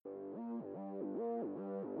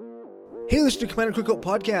Hey, listen to Commander Cookout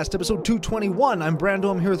Podcast, episode 221. I'm Brando.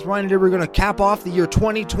 I'm here with Ryan, and today we're going to cap off the year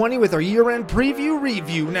 2020 with our year-end preview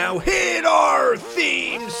review. Now hit our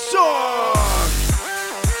theme song!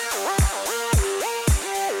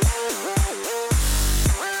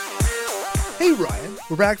 Hey, Ryan.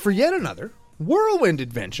 We're back for yet another whirlwind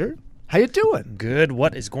adventure. How you doing? Good.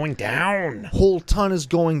 What is going down? Whole ton is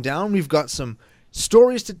going down. We've got some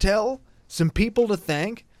stories to tell, some people to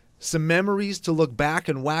thank, some memories to look back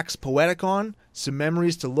and wax poetic on, some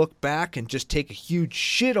memories to look back and just take a huge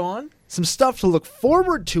shit on, some stuff to look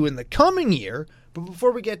forward to in the coming year. But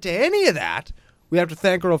before we get to any of that, we have to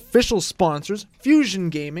thank our official sponsors,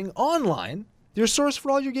 Fusion Gaming Online, your source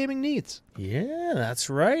for all your gaming needs. Yeah, that's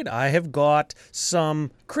right. I have got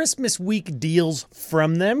some Christmas week deals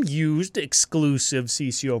from them, used exclusive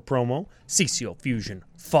CCO promo, CCO Fusion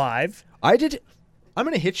 5. I'm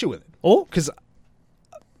going to hit you with it. Oh? Because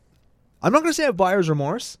I'm not going to say I have buyer's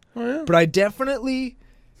remorse, but I definitely...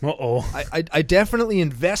 I definitely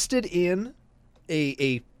invested in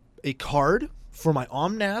a card for my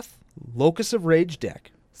Omnath Locus of Rage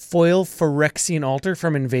deck. Foil Phyrexian Altar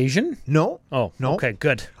from Invasion? No. Oh, no. Okay,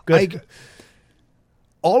 good.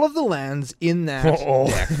 All of the lands in that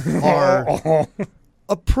deck are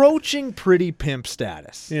approaching pretty pimp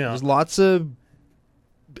status. Yeah. There's lots of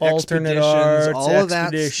alternate expeditions, arts, all of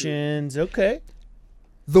that. expeditions. Okay.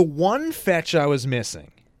 The one fetch I was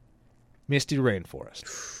missing, Misty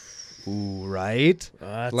Rainforest. Ooh, right?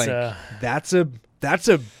 That's a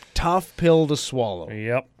tough pill to swallow.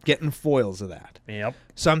 Yep. Getting foils of that. Yep.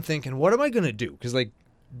 So I'm thinking, what am I going to do? Because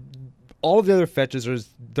all of the other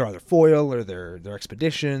fetches they're either foil or they're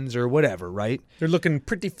expeditions or whatever, right? They're looking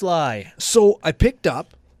pretty fly. So I picked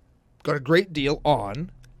up, got a great deal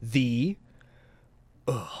on the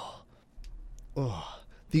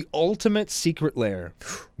Ultimate Secret Lair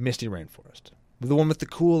Misty Rainforest. The one with the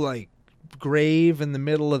cool grave in the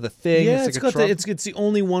middle of the thing. Yeah, it's it's the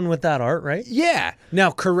only one with that art, right? Yeah. Now,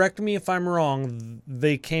 correct me if I'm wrong.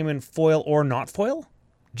 They came in foil or not foil?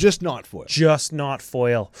 Just not foil. Just not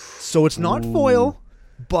foil. So it's not foil,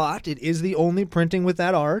 but it is the only printing with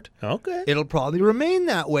that art. Okay. It'll probably remain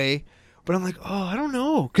that way. But I'm like, I don't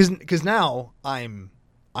know. Because now I'm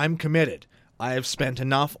committed. I have spent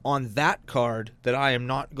enough on that card that I am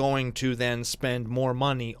not going to then spend more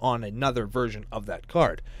money on another version of that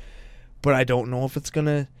card. But I don't know if it's going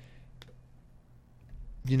to...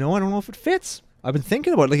 I don't know if it fits. I've been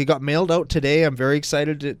thinking about it. It got mailed out today. I'm very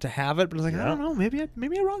excited to have it. But I was I don't know. Maybe I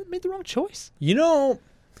made the wrong choice.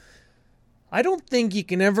 I don't think you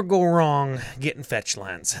can ever go wrong getting fetch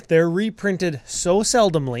lands. They're reprinted so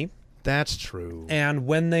seldomly. That's true. And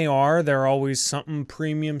when they're always something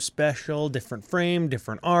premium special, different frame,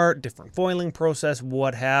 different art, different foiling process,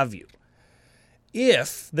 what have you.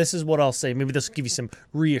 This is what I'll say, maybe this will give you some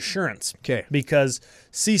reassurance. Okay. Because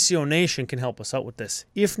CCO Nation can help us out with this,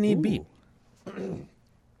 if need be.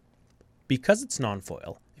 Because it's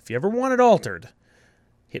non-foil, if you ever want it altered,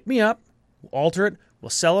 hit me up, we'll alter it, we'll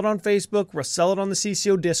sell it on Facebook, we'll sell it on the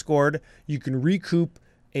CCO Discord. You can recoup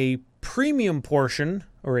a premium portion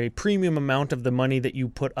or a premium amount of the money that you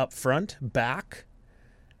put up front back,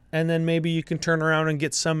 and then maybe you can turn around and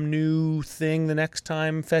get some new thing the next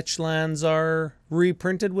time fetch lands are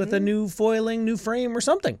reprinted with a new foiling, new frame or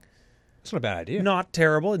something. That's not a bad idea. Not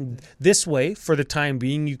terrible. And this way, for the time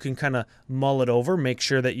being, you can kind of mull it over, make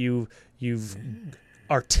sure that you've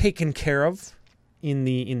are taken care of in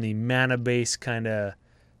the mana base kind of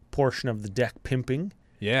portion of the deck pimping.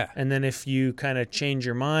 Yeah. And then if you kind of change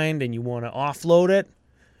your mind and you want to offload it,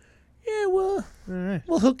 we'll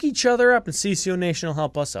hook each other up, and CCO Nation will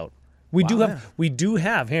help us out. We do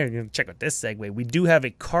have here, check out this segue. We do have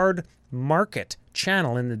a card market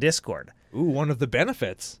channel in the Discord. Ooh, one of the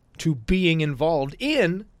benefits to being involved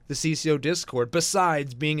in the CCO Discord,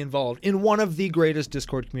 besides being involved in one of the greatest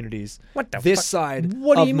Discord communities side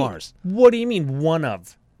of Mars. What do you mean one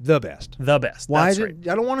of? The best. The best. Why? That's right.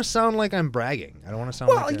 I don't want to sound like I'm bragging. I don't want to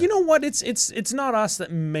sound like... Well, you know what? It's not us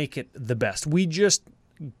that make it the best. We just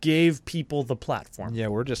gave people the platform. Yeah,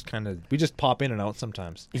 we just pop in and out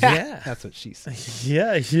sometimes. Yeah. That's what she said.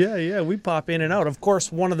 Yeah. We pop in and out. Of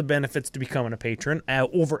course, one of the benefits to becoming a patron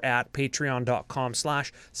over at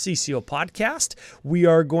patreon.com/CCO podcast. We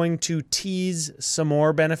are going to tease some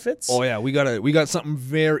more benefits. Oh yeah, we got something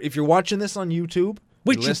very... If you're watching this on YouTube...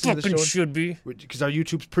 Which you fucking should be. Because our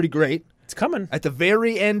YouTube's pretty great. It's coming. At the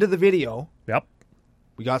very end of the video... Yep.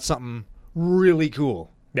 We got something really cool.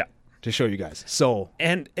 Yeah. To show you guys. So...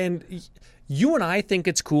 And you and I think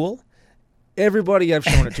it's cool. Everybody I've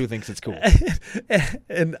shown it to thinks it's cool.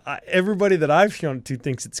 And everybody that I've shown it to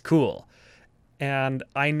thinks it's cool. And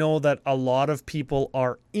I know that a lot of people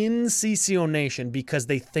are in CCO Nation because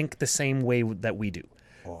they think the same way that we do.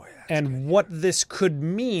 Oh, yeah. And what this could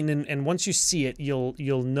mean, and once you see it,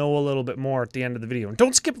 you'll know a little bit more at the end of the video. And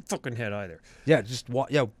don't skip a fucking head either. Yeah, just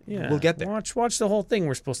we'll get there. Watch the whole thing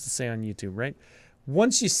we're supposed to say on YouTube, right?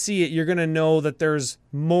 Once you see it, you're going to know that there's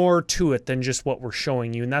more to it than just what we're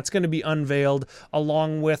showing you. And that's going to be unveiled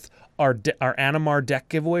along with our Animar deck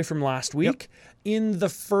giveaway from last week. In the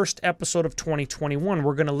first episode of 2021,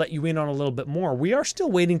 we're going to let you in on a little bit more. We are still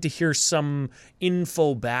waiting to hear some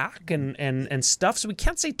info back and stuff, so we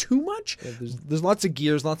can't say too much. Yeah, there's lots of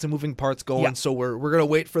gears, lots of moving parts going, so we're going to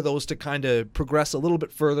wait for those to kind of progress a little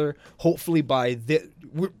bit further. Hopefully by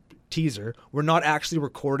teaser, we're not actually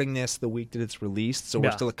recording this the week that it's released, so we're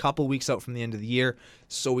still a couple weeks out from the end of the year,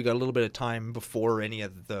 so we got a little bit of time before any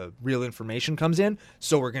of the real information comes in.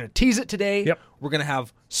 So we're going to tease it today. We're going to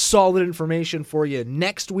have solid information for you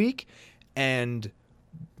next week, and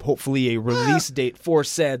hopefully a release date for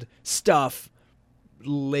said stuff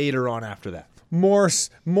later on after that. More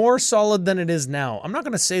solid than it is now. I'm not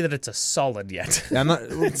going to say that it's a solid yet.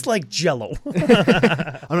 It's like Jell-O.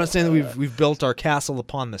 I'm not saying that we've built our castle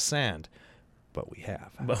upon the sand, but we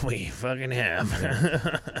have. But we fucking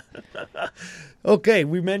have. Okay,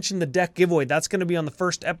 we mentioned the deck giveaway. That's going to be on the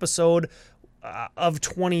first episode of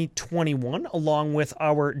 2021, along with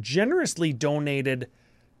our generously donated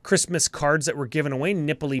Christmas cards that were given away.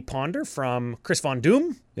 Nipply Ponder from Chris Von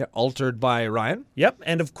Doom. Yeah, altered by Ryan. Yep,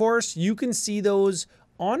 and of course, you can see those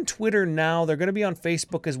on Twitter now. They're going to be on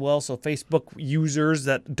Facebook as well, so Facebook users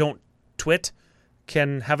that don't twit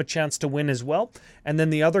can have a chance to win as well. And then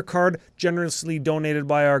the other card, generously donated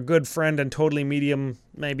by our good friend and totally medium,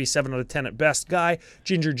 maybe 7 out of 10 at best guy,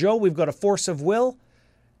 Ginger Joe. We've got a Force of Will,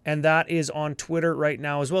 and that is on Twitter right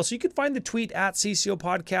now as well. So you can find the tweet at CCO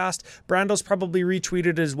Podcast. Brando's probably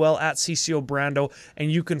retweeted as well at CCO Brando,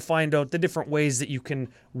 and you can find out the different ways that you can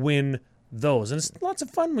win those. And it's lots of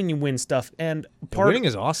fun when you win stuff. And winning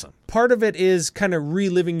is awesome. Part of it is kind of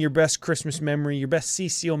reliving your best Christmas memory, your best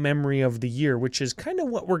CCO memory of the year, which is kind of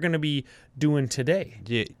what we're going to be doing today.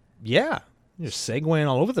 Yeah. You're segueing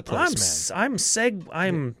all over the place, man.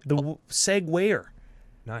 I'm the segwayer.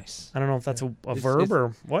 Nice. I don't know if that's a verb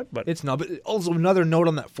or what, but it's not. But also another note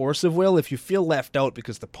on that Force of Will: if you feel left out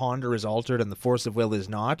because the Ponder is altered and the Force of Will is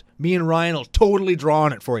not, me and Ryan will totally draw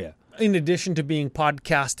on it for you. In addition to being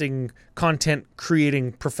podcasting, content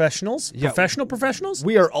creating professionals, professionals,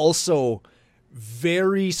 we are also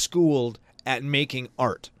very schooled at making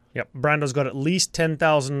art. Yep, Brando's got at least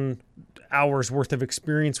 10,000 hours worth of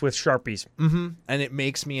experience with Sharpies. Mm-hmm. And it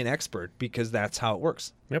makes me an expert because that's how it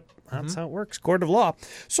works. Yep, that's how it works. Court of law.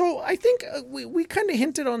 So I think we kind of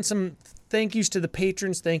hinted on some thank yous to the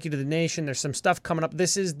patrons, thank you to the nation. There's some stuff coming up.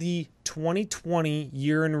 This is the 2020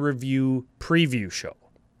 Year in Review preview show.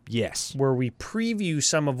 Yes. Where we preview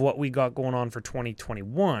some of what we got going on for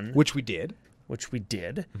 2021. Which we did.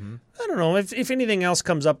 Mm-hmm. I don't know. If anything else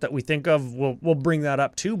comes up that we think of, we'll bring that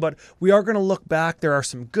up too. But we are going to look back. There are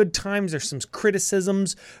some good times. There's some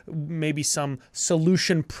criticisms, maybe some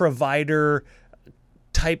solution provider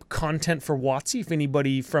type content for WotC. If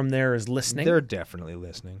anybody from there is listening. They're definitely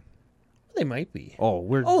listening. They might be.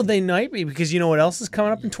 They might be, because you know what else is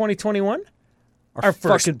coming up in 2021? Our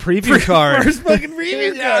first fucking preview card. First fucking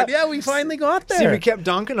preview card. Yeah, we finally got there. See, we kept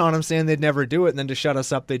dunking on them, saying they'd never do it, and then to shut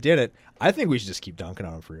us up, they did it. I think we should just keep dunking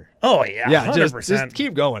on them for. Oh yeah, yeah, 100%. Just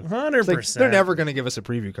keep going. 100%. Like, they're never going to give us a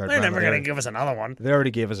preview card. They're never going to give us another one. They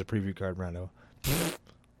already gave us a preview card, Brando.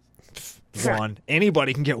 One.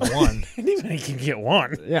 Anybody can get one. Anybody can get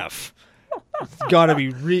one. Yeah. Gotta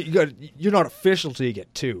be. You're not official till you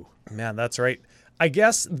get two. Man, that's right. I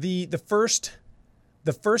guess the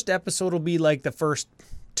first episode will be like the first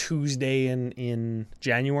Tuesday in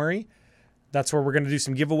January. That's where we're going to do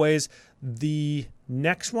some giveaways. The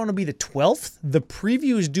next one will be the 12th. The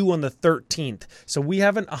preview is due on the 13th. So we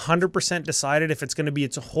haven't 100% decided if it's going to be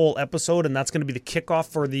its whole episode and that's going to be the kickoff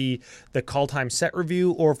for the call time set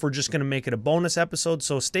review, or if we're just going to make it a bonus episode.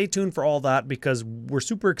 So stay tuned for all that, because we're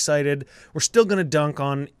super excited. We're still going to dunk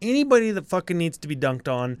on anybody that fucking needs to be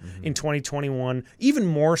dunked on in 2021. Even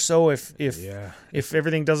more so if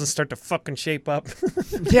everything doesn't start to fucking shape up.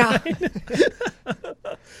 Yeah.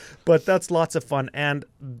 But that's lots of fun. And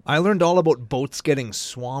I learned all about boats getting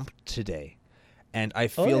swamped today. And I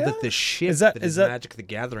feel that the ship that is Magic the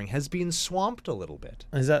Gathering has been swamped a little bit.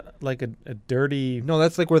 Is that like a dirty... No,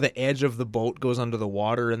 that's like where the edge of the boat goes under the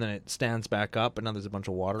water and then it stands back up and now there's a bunch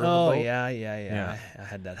of water in the boat. Oh, yeah. I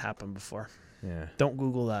had that happen before. Yeah. Don't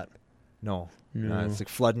Google that. No, it's like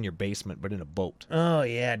flooding your basement, but in a boat. Oh,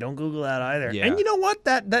 yeah, don't Google that either. Yeah. And you know what?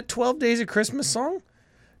 That 12 Days of Christmas song?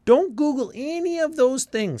 Don't Google any of those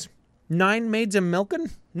things. 9 maids a milking?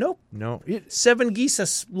 Nope. No. 7 geese a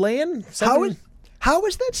laying? How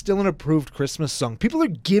is that still an approved Christmas song? People are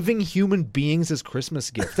giving human beings as Christmas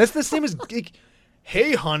gifts. That's the same as, like,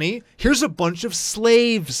 hey, honey, here's a bunch of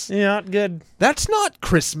slaves. Yeah, not good. That's not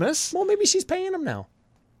Christmas. Well, maybe she's paying them now.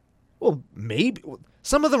 Well, maybe.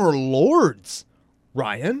 Some of them are lords,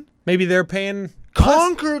 Ryan. Maybe they're paying...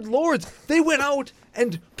 Conquered lords. They went out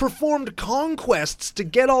and performed conquests to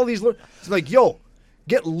get all these lords. It's like, yo,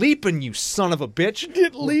 get leaping, you son of a bitch.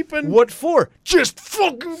 Get leaping. What for? Just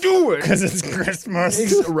fucking do it. Because it's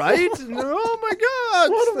Christmas. Right? Oh my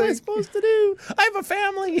God. What am I supposed to do? I have a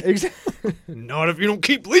family. Exactly. Not if you don't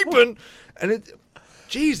keep leaping. And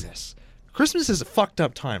Jesus. Christmas is a fucked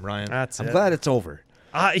up time, Ryan. I'm glad it's over.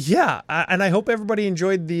 Yeah. And I hope everybody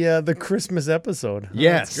enjoyed the Christmas episode.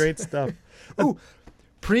 Yes. That's great stuff. Ooh,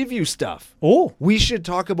 preview stuff. Oh. We should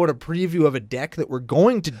talk about a preview of a deck that we're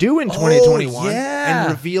going to do in 2021 yeah.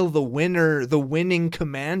 and reveal the winning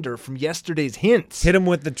commander from yesterday's hints. Hit him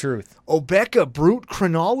with the truth. Obeka, Brute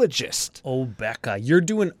Chronologist. Obeka. You're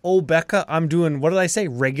doing Obeka. I'm doing, what did I say?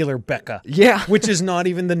 Regular Becca. Yeah. Which is not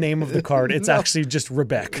even the name of the card. It's actually just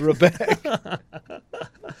Rebecca.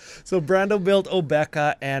 So Brando built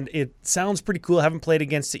Obeka, and it sounds pretty cool. I haven't played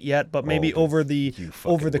against it yet, but maybe over the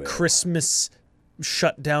Christmas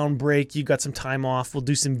shutdown break, you got some time off. We'll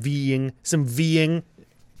do some Ving.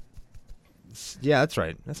 Yeah, that's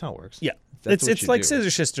right. That's how it works. Yeah, That's it's like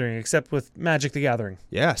Scissor Sistering, except with Magic the Gathering.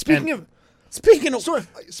 Yeah. Speaking of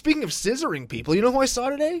scissoring people, you know who I saw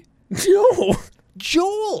today? No.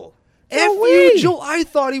 Joel. No way. Joel. I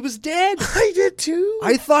thought he was dead. I did too.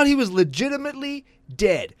 I thought he was legitimately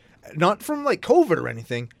dead. Not from like COVID or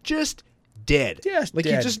anything, just dead. Just like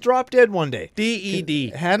dead. he just dropped dead one day.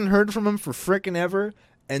 DED. Hadn't heard from him for frickin' ever.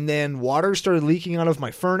 And then water started leaking out of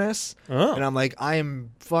my furnace. Oh. And I'm like, I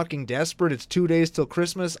am fucking desperate. It's 2 days till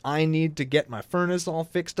Christmas. I need to get my furnace all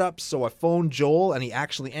fixed up. So I phoned Joel and he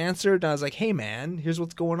actually answered. And I was like, hey man, here's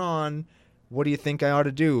what's going on. What do you think I ought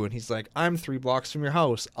to do? And he's like, I'm 3 blocks from your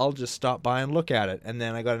house. I'll just stop by and look at it. And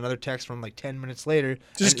then I got another text from like 10 minutes later.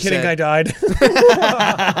 Just kidding, I died.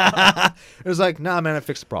 It was like, nah, man, I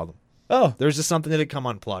fixed the problem. Oh. There's just something that had come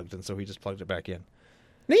unplugged, and so he just plugged it back in.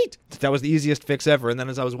 Neat. That was the easiest fix ever. And then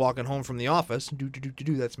as I was walking home from the office,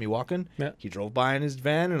 that's me walking, yeah. He drove by in his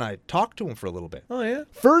van, and I talked to him for a little bit. Oh, yeah?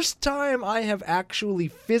 First time I have actually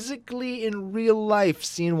physically in real life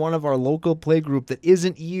seen one of our local playgroup that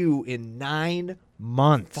isn't you in 9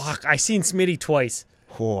 months. Fuck, I seen Smitty twice.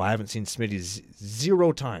 Oh, I haven't seen Smitty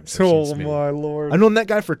 0 times. Oh, my Lord. I've known that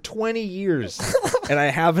guy for 20 years, and I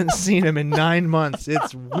haven't seen him in 9 months.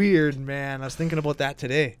 It's weird, man. I was thinking about that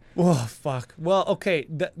today. Oh, fuck. Well, okay,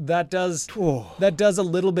 that does a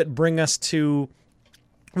little bit bring us to...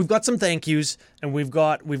 We've got some thank yous, and we've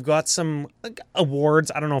got some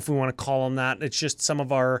awards. I don't know if we want to call them that. It's just some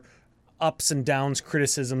of our ups and downs,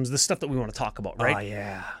 criticisms, the stuff that we want to talk about, right? Oh,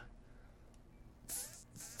 yeah.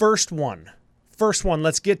 First one,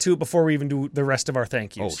 let's get to it before we even do the rest of our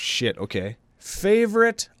thank yous. Oh, shit, okay.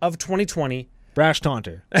 Favorite of 2020. Brash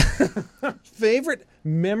Taunter. Favorite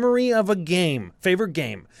memory of a game. Favorite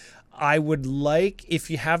game. I would like, if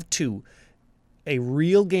you have 2, a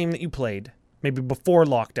real game that you played, maybe before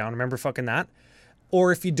lockdown, remember fucking that?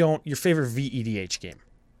 Or if you don't, your favorite VEDH game.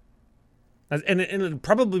 And it'll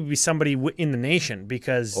probably be somebody in the nation,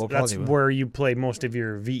 because that's where you play most of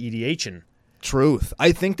your VEDH-ing. Truth.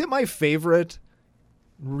 I think that my favorite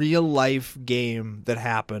real life game that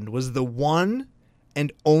happened was the one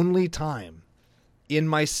and only time in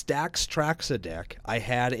my Stax Traxa deck I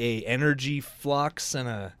had a Energy Flux and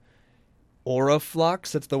a Aura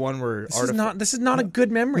Flux. That's the one where this is not a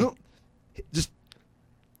good memory. No, just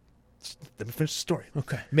let me finish the story.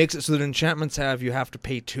 Okay. Makes it so that enchantments you have to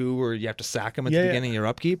pay 2 or you have to sack them at the beginning of your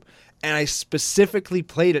upkeep. And I specifically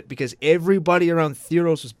played it because everybody around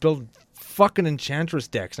Theros was building fucking Enchantress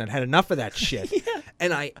decks, and I'd had enough of that shit. Yeah.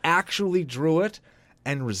 And I actually drew it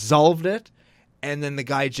and resolved it, and then the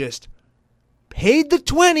guy just paid the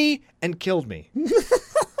 20 and killed me.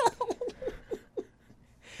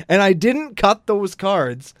 And I didn't cut those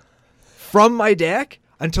cards from my deck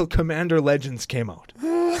until Commander Legends came out.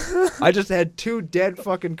 I just had 2 dead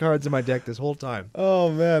fucking cards in my deck this whole time.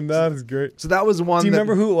 Oh, man, that is great. So that was one. Do you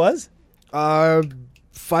remember who it was?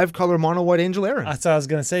 5-color mono white Angel Aaron. That's what I was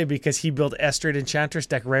going to say, because he built Estrade Enchantress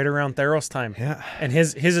deck right around Theros time. Yeah. And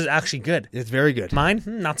his is actually good. It's very good. Mine?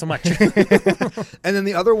 Not so much. And then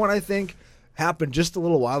the other one, I think, happened just a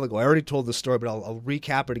little while ago. I already told the story, but I'll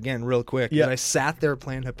recap it again real quick. Yeah. I sat there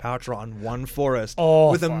playing Hepatra on 1 forest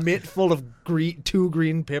with a mitt full of 2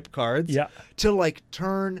 green pip cards Yeah. to like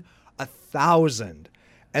turn 1,000.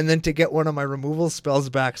 And then to get one of my removal spells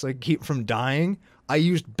back so I could keep from dying, I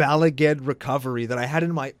used Balaged Recovery that I had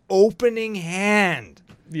in my opening hand.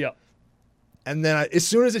 Yeah. And then as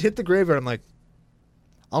soon as it hit the graveyard, I'm like,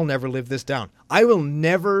 I'll never live this down. I will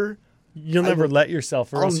never... You'll never let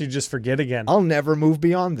yourself, or else you just forget again. I'll never move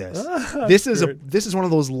beyond this. This is one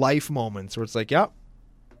of those life moments where it's like, yep,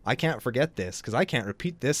 I can't forget this because I can't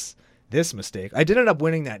repeat this mistake. I did end up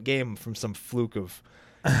winning that game from some fluke of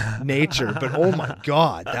nature, but oh my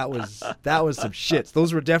god, that was some shits.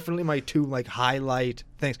 Those were definitely my two like highlight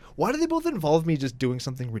things. Why do they both involve me just doing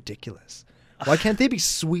something ridiculous? Why can't they be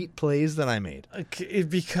sweet plays that I made?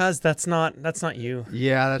 Because that's not you.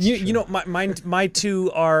 Yeah, that's true. You know, my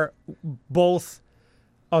two are both.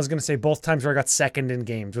 I was gonna say both times where I got second in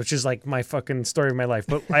games, which is like my fucking story of my life.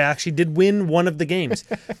 But I actually did win one of the games.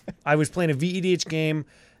 I was playing a VEDH game,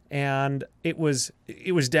 and it was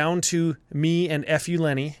down to me and F.U.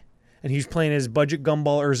 Lenny, and he was playing his budget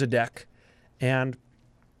Gumball Urza deck, and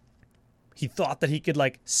he thought that he could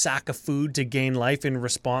like sack a food to gain life in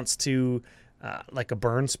response to like a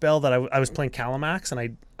burn spell that I was playing Calamax,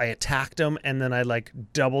 and I attacked him, and then I like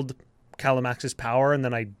doubled Calamax's power, and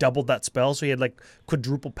then I doubled that spell, so he had like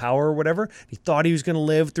quadruple power or whatever. He thought he was going to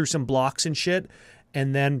live through some blocks and shit,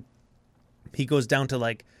 and then he goes down to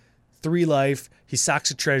like 3 life, he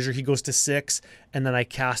sacks a treasure, he goes to 6, and then I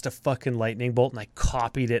cast a fucking lightning bolt, and I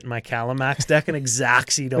copied it in my Calamax deck and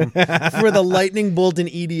Exaxied him for the lightning bolt in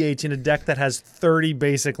EDH in a deck that has 30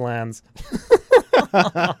 basic lands.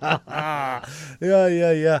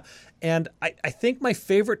 Yeah. And I think my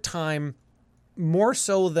favorite time, more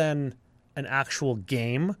so than an actual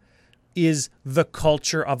game, is the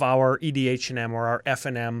culture of our EDH&M or our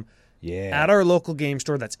F&M at our local game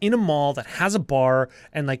store that's in a mall that has a bar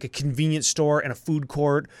and like a convenience store and a food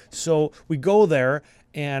court. So we go there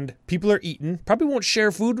and people are eating. Probably won't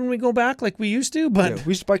share food when we go back like we used to, but we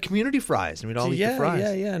used to buy community fries and we'd all eat the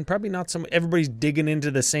fries. Yeah, and probably not everybody's digging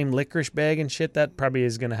into the same licorice bag and shit. That probably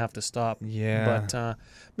is going to have to stop. Yeah. But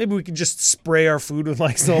maybe we could just spray our food with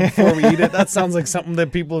Lysol before we eat it. That sounds like something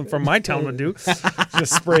that people from my town would do.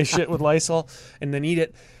 Just spray shit with Lysol and then eat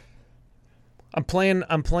it. I'm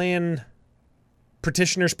playing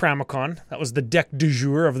Petitioner's Pramicon. That was the deck du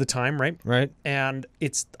jour of the time, right? Right. And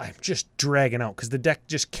I'm just dragging out because the deck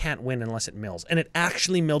just can't win unless it mills. And it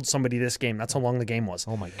actually milled somebody this game. That's how long the game was.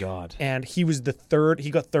 Oh my god. And he was the third. He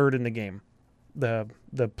got third in the game. The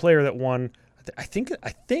player that won, I think.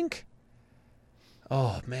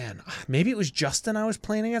 Oh, man. Maybe it was Justin I was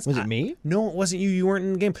playing against. Was it me? No, it wasn't you. You weren't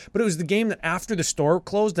in the game. But it was the game that after the store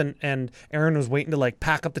closed and Aaron was waiting to, like,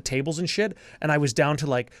 pack up the tables and shit. And I was down to,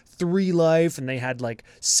 like, 3 life. And they had, like,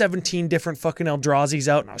 17 different fucking Eldrazi's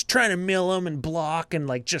out. And I was trying to mill them and block and,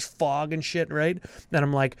 like, just fog and shit, right? And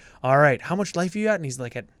I'm like, all right, how much life you got? And he's,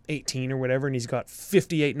 like, at 18 or whatever. And he's got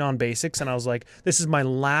 58 non-basics. And I was like, this is my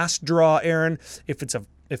last draw, Aaron. If it's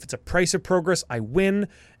a price of progress, I win.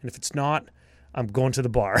 And if it's not, I'm going to the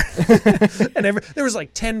bar. And there was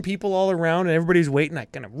like 10 people all around and everybody's waiting. I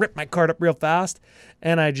kind of ripped my card up real fast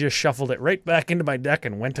and I just shuffled it right back into my deck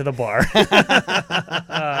and went to the bar.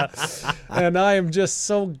 And I am just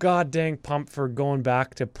so goddamn pumped for going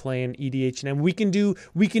back to playing EDH. And we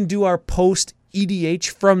can do our post EDH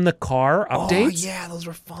from the car updates. Oh yeah, those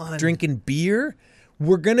were fun. Drinking beer.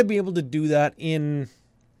 We're going to be able to do that in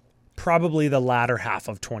probably the latter half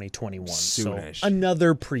of 2021. Soonish. So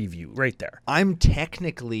another preview right there. I'm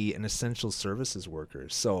technically an essential services worker,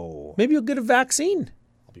 so Maybe you'll get a vaccine.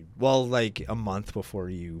 well, like a month before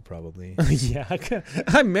you probably. Yeah.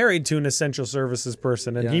 I'm married to an essential services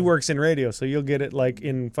person and he works in radio, so you'll get it like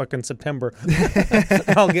in fucking September.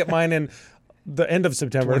 I'll get mine in the end of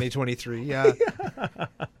September. 2023, yeah.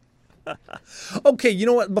 Okay, you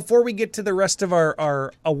know what? Before we get to the rest of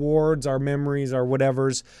our awards, our memories, our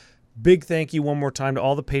whatevers, big thank you one more time to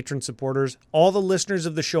all the patron supporters, all the listeners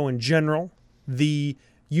of the show in general, the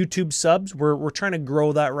YouTube subs. We're trying to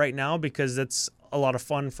grow that right now because it's a lot of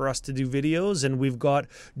fun for us to do videos, and we've got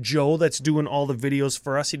Joe that's doing all the videos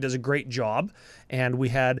for us. He does a great job. And we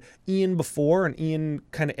had Ian before, and Ian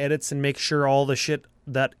kind of edits and makes sure all the shit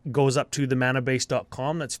that goes up to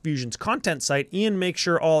themanabase.com, that's Fusion's content site. Ian makes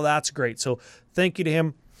sure all that's great. So thank you to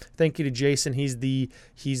him. Thank you to Jason. He's the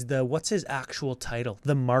what's his actual title?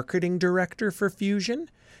 The marketing director for Fusion.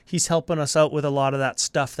 He's helping us out with a lot of that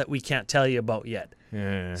stuff that we can't tell you about yet.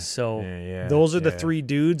 Yeah. So those are the 3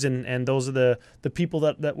 dudes, and those are the people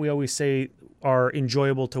that we always say are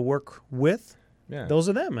enjoyable to work with. Yeah. Those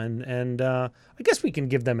are them, and I guess we can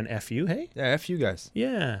give them an FU. Hey. Yeah, F you guys.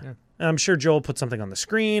 Yeah. And I'm sure Joe will put something on the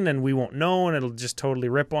screen, and we won't know, and it'll just totally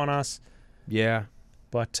rip on us. Yeah.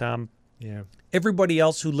 But Yeah. Everybody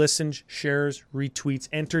else who listens, shares, retweets,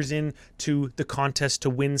 enters into the contest to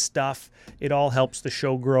win stuff. It all helps the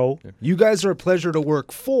show grow. You guys are a pleasure to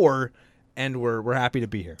work for, and we're happy to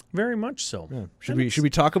be here. Very much so. Yeah. Should we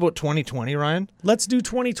talk about 2020, Ryan? Let's do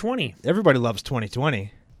 2020. Everybody loves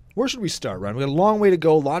 2020. Where should we start, Ryan? We got a long way to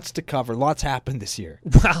go, lots to cover, lots happened this year.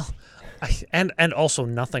 Well, and also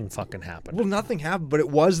nothing fucking happened. Well, nothing happened, but it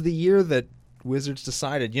was the year that Wizards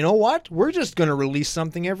decided, you know what? We're just going to release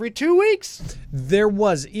something every 2 weeks. There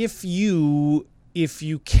was, if you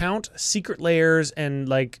count Secret Layers and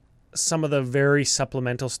like some of the very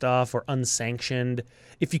supplemental stuff or unsanctioned,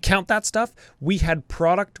 if you count that stuff, we had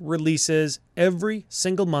product releases every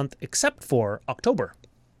single month except for October.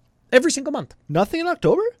 Every single month. Nothing in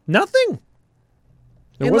October? Nothing.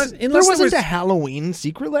 There wasn't a Halloween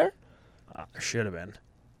Secret Lair? There should have been.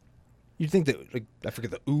 You'd think that, like, I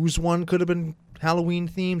forget, the Ooze one could have been Halloween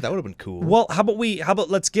themed. That would have been cool. Well, how about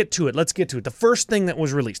let's get to it. The first thing that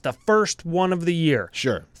was released, the first one of the year.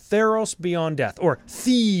 Sure. Theros Beyond Death, or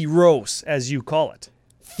Theros as you call it.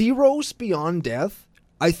 Theros Beyond Death,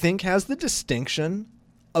 I think, has the distinction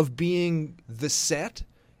of being the set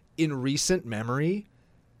in recent memory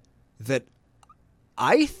that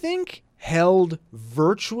I think held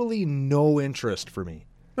virtually no interest for me.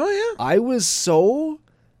 Oh, yeah. I was so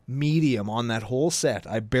medium on that whole set.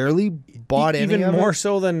 I barely bought any even of more it.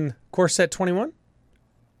 so than Core Set 21.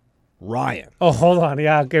 Ryan. Oh, hold on.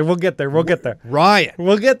 Yeah, okay, we'll get there. Ryan.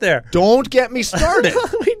 We'll get there. Don't get me started.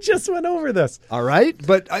 We just went over this. All right,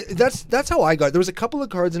 but that's how I got it. There was a couple of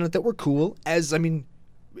cards in it that were cool.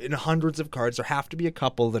 In hundreds of cards, there have to be a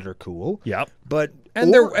couple that are cool. Yep. But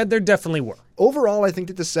there definitely were. Overall, I think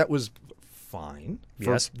that the set was fine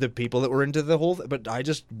for Yes. the people that were into the whole but I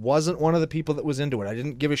just wasn't one of the people that was into it. I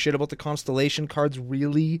didn't give a shit about the Constellation cards,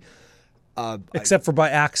 really. Except for by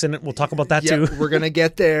accident. We'll talk about that too. We're going to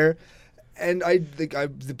get there. And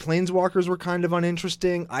the Planeswalkers were kind of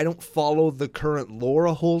uninteresting. I don't follow the current lore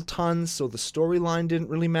a whole ton, so the storyline didn't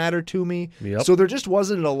really matter to me. Yep. So there just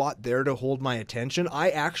wasn't a lot there to hold my attention. I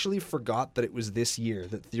actually forgot that it was this year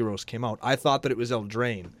that Theros came out. I thought that it was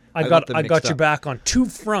Eldraine. I got your back on two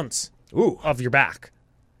fronts of your back.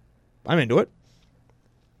 I'm into it.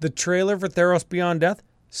 The trailer for Theros Beyond Death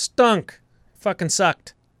stunk. Fucking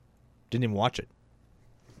sucked. Didn't even watch it.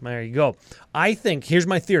 There you go. I think, here's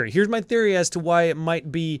my theory as to why it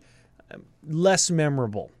might be less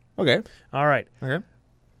memorable. Okay. All right. Okay.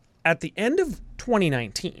 At the end of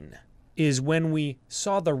 2019 is when we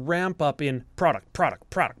saw the ramp up in product,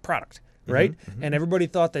 right? Mm-hmm. And everybody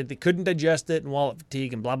thought that they couldn't digest it and wallet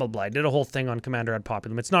fatigue and blah, blah, blah. I did a whole thing on Commander Ad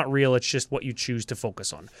Populum. It's not real. It's just what you choose to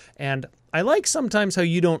focus on. And I like sometimes how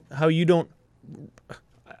you don't,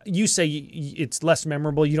 you say it's less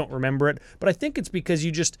memorable, you don't remember it, but I think it's because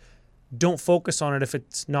you just don't focus on it if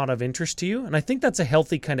it's not of interest to you. And I think that's a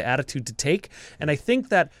healthy kind of attitude to take. And I think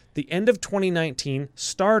that the end of 2019,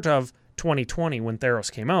 start of 2020, when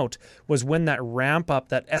Theros came out, was when that ramp up,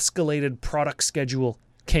 that escalated product schedule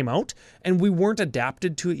came out, and we weren't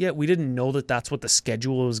adapted to it yet. We didn't know that that's what the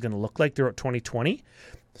schedule was going to look like throughout 2020.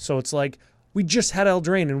 So it's like we just had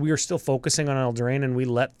Eldraine, and we were still focusing on Eldraine, and we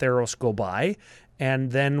let Theros go by.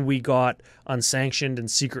 And then we got Unsanctioned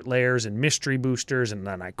and Secret Layers and Mystery Boosters and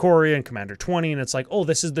then Ikoria and Commander 20. And it's like, oh,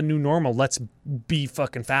 this is the new normal. Let's be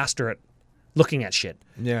fucking faster at looking at shit.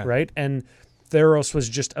 Yeah. Right? And Theros was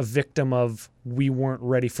just a victim of we weren't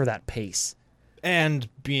ready for that pace. And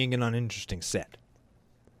being an uninteresting set.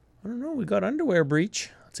 I don't know. We got Underwear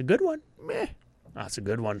Breach. That's a good one. Meh. That's a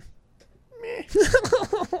good one. Meh.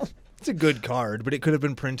 It's a good card, but it could have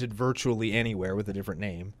been printed virtually anywhere with a different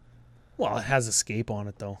name. Well, it has Escape on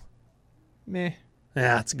it, though. Meh.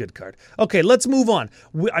 Yeah, it's a good card. Okay, let's move on.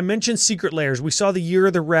 I mentioned Secret Layers. We saw the Year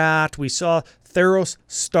of the Rat. We saw Theros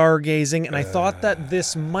Stargazing, and I thought that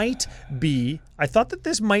this might be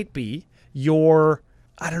your,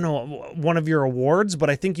 I don't know, one of your awards,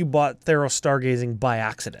 but I think you bought Theros Stargazing by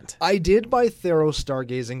accident. I did buy Theros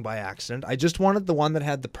Stargazing by accident. I just wanted the one that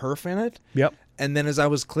had the perf in it. Yep. And then as I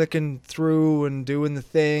was clicking through and doing the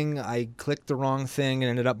thing, I clicked the wrong thing and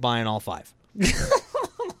ended up buying all 5.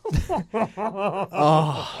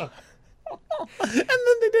 Oh. And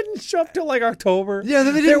then they didn't show up till like October. Yeah,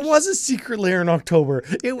 then there was a Secret Lair in October.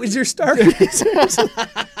 It was your Stargazers.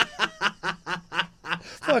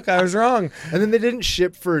 Fuck, I was wrong. And then they didn't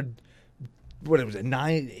ship for, what was it,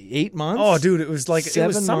 8 months? Oh, dude, it was like, 7 it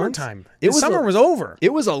was months? summertime. Summer was over.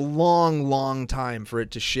 It was a long, long time for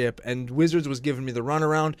it to ship, and Wizards was giving me the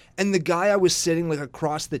runaround, and the guy I was sitting like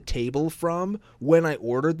across the table from when I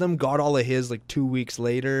ordered them got all of his like 2 weeks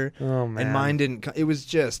later. Oh, man. And mine didn't. It was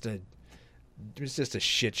just It was just a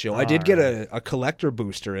shit show. I did get a collector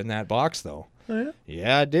booster in that box, though. Oh, yeah?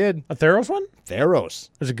 Yeah, I did. A Theros one? Theros.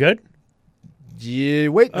 Was it good? Yeah,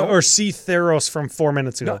 wait, no. Or see Theros from 4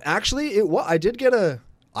 minutes ago? No, actually, I did get a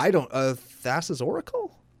Thassa's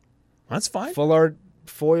Oracle? That's fine. Full art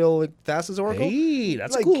foil Thassa's Oracle? Hey,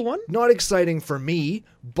 that's Like, a cool one. Not exciting for me,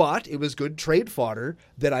 but it was good trade fodder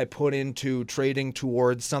that I put into trading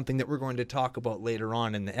towards something that we're going to talk about later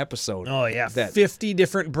on in the episode. Oh, yeah. That- 50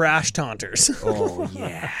 different brash taunters. Oh,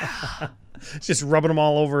 yeah. Just rubbing them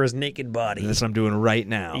all over his naked body. That's what I'm doing right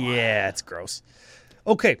now. Yeah, it's gross.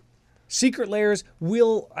 Okay. Secret layers,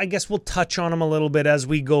 I guess we'll touch on them a little bit as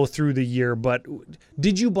we go through the year, but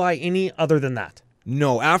did you buy any other than that?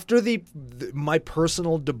 No, after my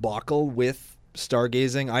personal debacle with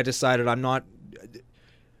stargazing, I decided I'm not...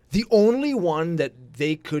 The only one that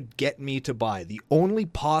they could get me to buy, the only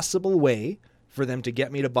possible way for them to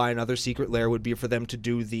get me to buy another secret lair would be for them to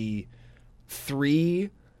do the 3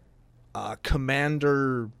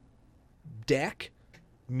 commander deck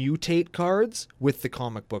mutate cards with the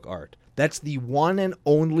comic book art. That's the one and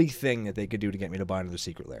only thing that they could do to get me to buy another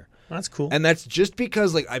secret lair. That's cool. And that's just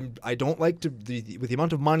because I don't like to with the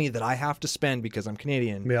amount of money that I have to spend because I'm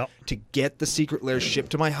Canadian to get the secret lair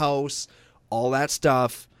shipped to my house, all that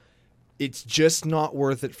stuff. It's just not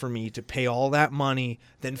worth it for me to pay all that money,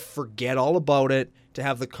 then forget all about it, to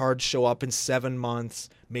have the cards show up in 7 months.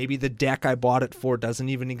 Maybe the deck I bought it for doesn't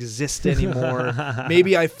even exist anymore.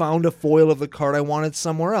 Maybe I found a foil of the card I wanted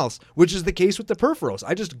somewhere else, which is the case with the Purphoros.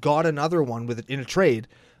 I just got another one with it in a trade,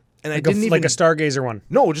 and I didn't even... Like a Stargazer one?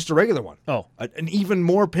 No, just a regular one. Oh. An even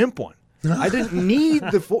more pimp one. I didn't need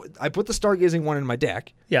I put the Stargazing one in my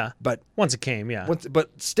deck. Yeah. But once it came, yeah.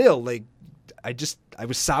 But still, like, I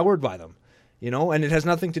was soured by them, and it has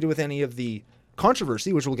nothing to do with any of the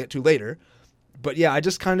controversy, which we'll get to later. But yeah, I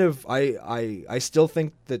just kind of I still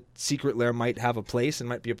think that Secret Lair might have a place and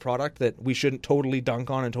might be a product that we shouldn't totally dunk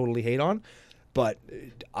on and totally hate on. But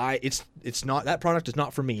it's not, that product is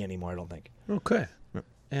not for me anymore, I don't think. Okay. No.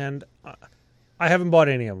 And I haven't bought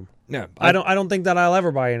any of them. No, I don't think that I'll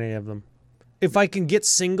ever buy any of them. If I can get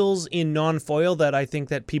singles in non-foil that I think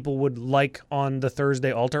that people would like on the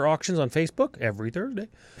Thursday altar auctions on Facebook every Thursday,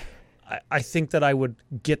 I think that I would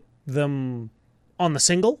get them on the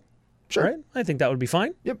single. Sure. Right? I think that would be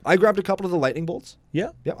fine. Yep. I grabbed a couple of the lightning bolts. Yeah.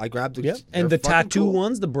 Yep. I grabbed the... Yeah. And the tattoo cool.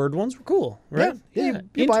 ones, the bird ones were cool, right? Yeah.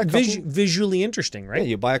 You buy a couple... visually interesting, right? Yeah,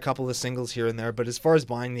 you buy a couple of singles here and there, but as far as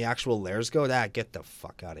buying the actual lairs go, get the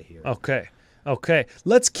fuck out of here. Okay.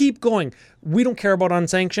 Let's keep going. We don't care about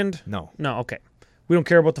unsanctioned? No. Okay. We don't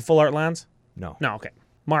care about the full art lands? No. Okay.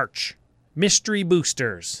 March. Mystery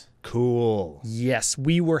boosters. Cool. Yes,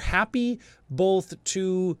 we were happy both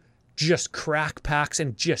to just crack packs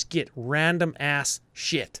and just get random ass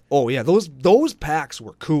shit. Oh yeah, those packs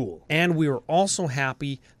were cool. And we were also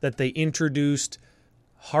happy that they introduced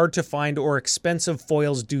hard to find or expensive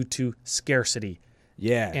foils due to scarcity.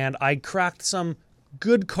 Yeah. And I cracked some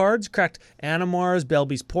good cards, cracked Animars,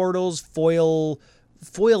 Belby's Portals, foil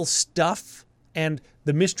stuff, and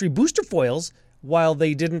the mystery booster foils. While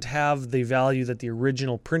they didn't have the value that the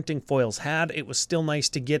original printing foils had, it was still nice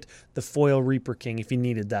to get the foil Reaper King if you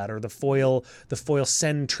needed that, or the foil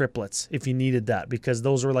Send triplets if you needed that, because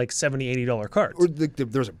those were like $70, $80 cards. Or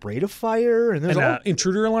there's a Braid of Fire, and there's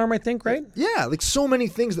Intruder Alarm, I think, right? Yeah, like so many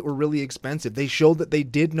things that were really expensive. They showed that they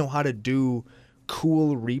did know how to do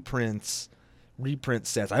cool reprint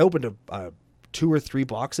sets. I opened 2 or 3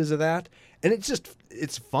 boxes of that, and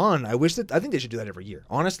it's fun. I think they should do that every year.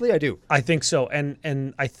 Honestly, I do. I think so.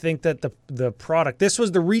 And I think that the product, this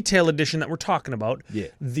was the retail edition that we're talking about. Yeah.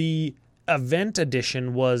 The event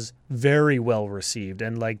edition was very well received,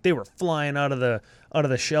 and like they were flying out of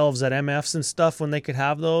the shelves at MFs and stuff when they could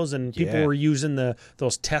have those, and people were using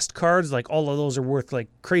those test cards. Like all of those are worth like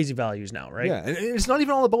crazy values now, right? Yeah, and it's not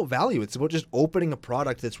even all about value. It's about just opening a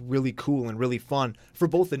product that's really cool and really fun for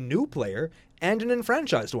both a new player and an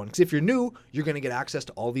enfranchised one. Because if you're new, you're going to get access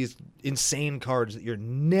to all these insane cards that you're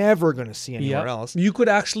never going to see anywhere else. You could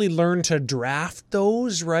actually learn to draft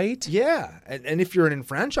those, right? Yeah, and if you're an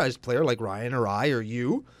enfranchised player like Ryan or I or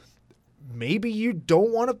you, maybe you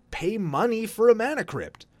don't want to pay money for a Mana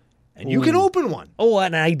Crypt, and you can open one. Oh,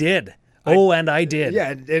 and I did. I did.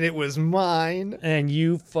 Yeah, and it was mine. And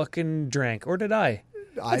you fucking drank. Or did I?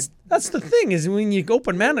 That's the thing, is when you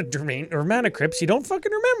open Mana Drain or Mana Crypts, you don't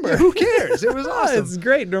fucking remember. Yeah, who cares? It was awesome. It's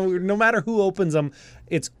great. No matter who opens them,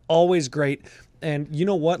 it's always great. And you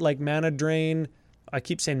know what? Like Mana Drain, I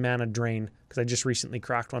keep saying Mana Drain because I just recently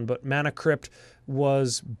cracked one, but Mana Crypt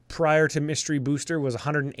was, prior to Mystery Booster, was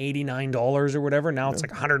 $189 or whatever. Now it's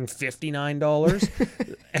like $159.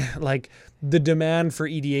 like the demand for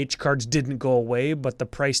EDH cards didn't go away, but the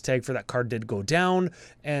price tag for that card did go down.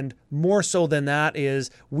 And more so than that is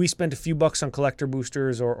we spent a few bucks on collector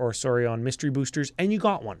boosters or on mystery boosters, and you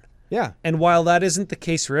got one. Yeah. And while that isn't the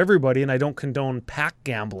case for everybody, and I don't condone pack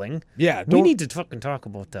gambling, Yeah. we need to fucking talk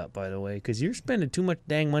about that, by the way, because you're spending too much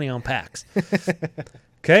dang money on packs.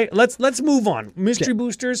 Okay, let's move on. Mystery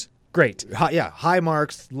boosters, great. High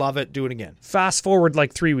marks. Love it. Do it again. Fast forward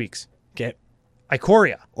like 3 weeks. Okay.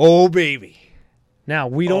 Ikoria. Oh, baby. Now,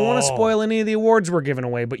 we don't want to spoil any of the awards we're giving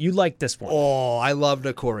away, but you like this one. Oh, I loved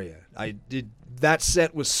Ikoria. I did. That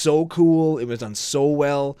set was so cool. It was done so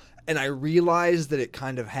well. And I realized that it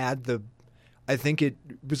kind of had I think it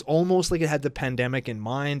was almost like it had the pandemic in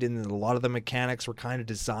mind, and a lot of the mechanics were kind of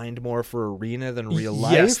designed more for arena than real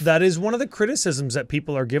life. Yes, that is one of the criticisms that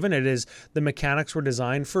people are given. It is the mechanics were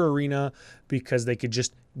designed for arena because they could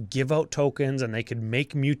just give out tokens and they could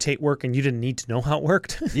make mutate work, and you didn't need to know how it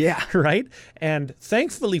worked. Yeah. Right? And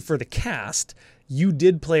thankfully for the cast, you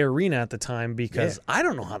did play arena at the time, because I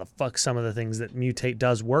don't know how the fuck some of the things that mutate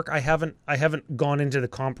does work. I haven't gone into the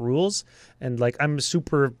comp rules, and like I'm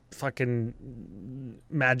super fucking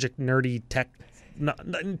magic nerdy tech.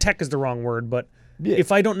 Tech is the wrong word, but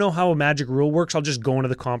if I don't know how a magic rule works, I'll just go into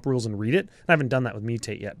the comp rules and read it. I haven't done that with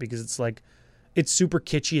mutate yet, because it's like it's super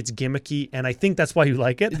kitschy, it's gimmicky, and I think that's why you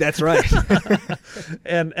like it. That's right.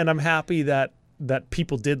 and I'm happy that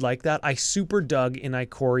people did like that. I super dug in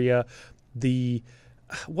Ikoria the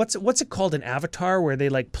what's it called in Avatar, where they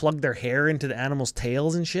like plug their hair into the animals'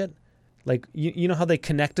 tails and shit? Like you know how they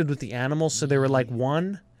connected with the animals, so they were like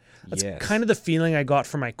one? That's kind of the feeling I got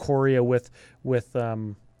from Ikoria with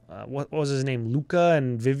what was his name, Luca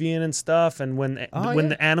and Vivian and stuff, and when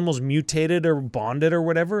the animals mutated or bonded or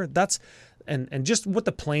whatever, that's and just what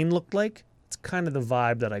the plane looked like. It's kind of the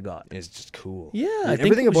vibe that I got. It's just cool. Yeah,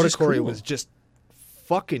 everything about Ikoria was just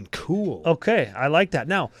fucking cool. Okay, I like that.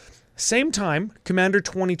 Now, same time, Commander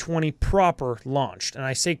 2020 proper launched. And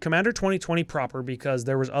I say Commander 2020 proper because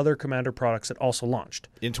there was other Commander products that also launched.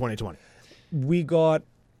 In 2020. We got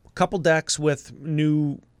a couple decks with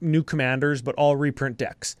new commanders, but all reprint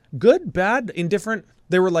decks. Good, bad, indifferent.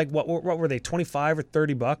 They were like, what were they, 25 or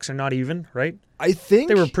 30 bucks, or not even, right? I think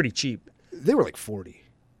they were pretty cheap. They were like 40.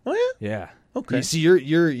 Oh, yeah? Yeah. Okay. You see,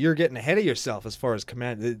 you're getting ahead of yourself as far as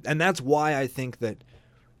Commander. And that's why I think that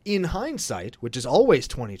in hindsight, which is always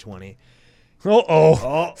 2020. Fuck.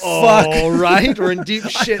 Right? We're in deep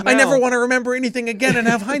shit now. I never want to remember anything again and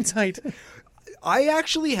have hindsight. I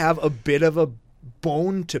actually have a bit of a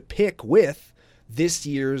bone to pick with this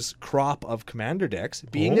year's crop of Commander decks,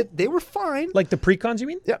 being that they were fine. Like the precons, you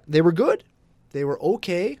mean? Yeah, they were good. They were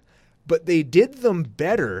okay. But they did them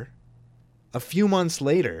better a few months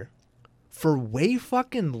later for way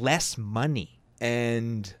fucking less money.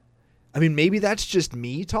 And I mean, maybe that's just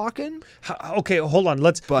me talking. Okay, hold on.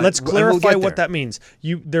 Let's clarify what that means.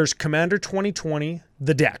 There's Commander 2020,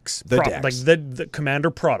 the decks, decks. Like the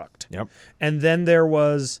Commander product. Yep. And then there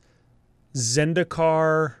was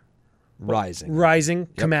Zendikar Rising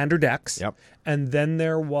Commander decks. Yep. And then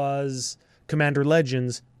there was Commander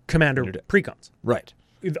Legends Commander precons. Right.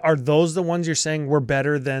 Are those the ones you're saying were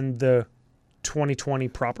better than the 2020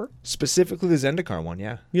 proper? Specifically the Zendikar one,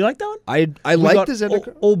 yeah. You like that one? I like the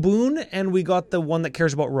Zendikar. Oboon, and we got the one that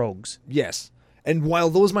cares about rogues. Yes. And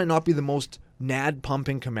while those might not be the most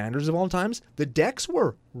nad-pumping commanders of all times, the decks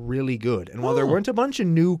were really good. And while there weren't a bunch of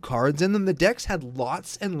new cards in them, the decks had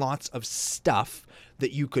lots and lots of stuff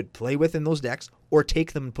that you could play with in those decks, or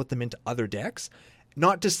take them and put them into other decks.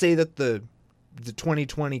 Not to say that the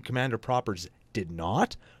 2020 Commander propers did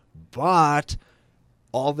not, but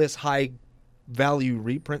all this high value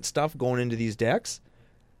reprint stuff going into these decks,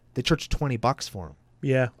 they charge $20 for them.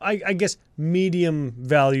 Yeah, I guess medium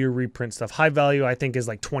value reprint stuff. High value, I think, is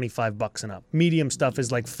like $25 and up. Medium stuff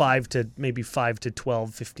is like 5 to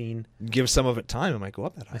 12, 15. Give some of it time, it might go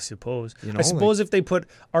up that high. I suppose. I suppose if they put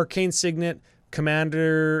Arcane Signet,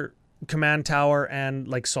 Commander, Command Tower, and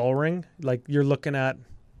like Sol Ring, like you're looking at,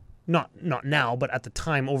 not now, but at the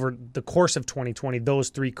time, over the course of 2020, those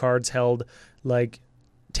three cards held like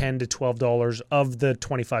 $10 to $12 of the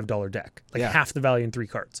 $25 deck. Like half the value in three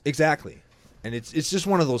cards. Exactly. And it's just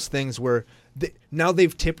one of those things where now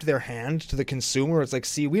they've tipped their hand to the consumer. It's like,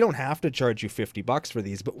 see, we don't have to charge you $50 for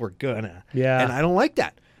these, but we're gonna. Yeah. And I don't like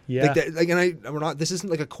that. Yeah. We're not. This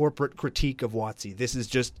isn't like a corporate critique of WotC. This is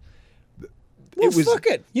just. Well, fuck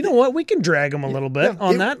it. You know what? We can drag them a little bit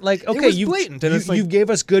on that. Like, okay, it was blatant, and you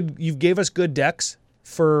gave us good decks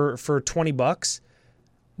for $20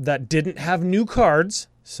 that didn't have new cards,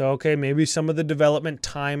 So, okay, maybe some of the development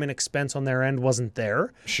time and expense on their end wasn't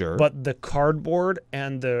there. Sure. But the cardboard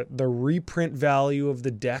and the reprint value of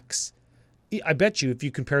the decks, I bet you if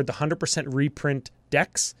you compared the 100% reprint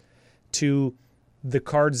decks to the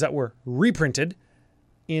cards that were reprinted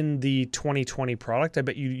in the 2020 product, I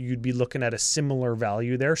bet you'd be looking at a similar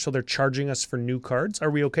value there. So they're charging us for new cards.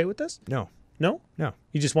 Are we okay with this? No. No? No.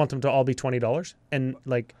 You just want them to all be $20? And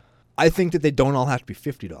like I think that they don't all have to be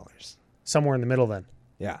 $50. somewhere in the middle then.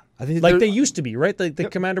 Yeah. I think Like they used to be, right? Like the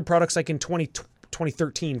Commander products like in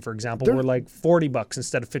 2013, for example, were like $40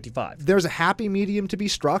 instead of $55. there's a happy medium to be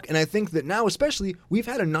struck, and I think that now, especially, we've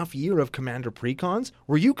had enough year of Commander precons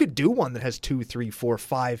where you could do one that has 2, 3, 4,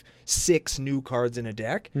 5, 6 new cards in a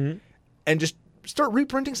deck, and just start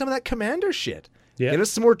reprinting some of that Commander shit. Yeah. Get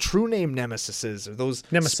us some more true name Nemesises or those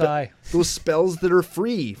Nemesi. those spells that are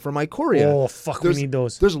free from Ikoria. Oh, fuck, we need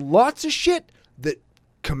those. There's lots of shit that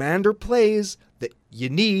Commander plays that you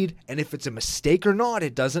need, and if it's a mistake or not,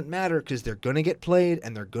 it doesn't matter because they're going to get played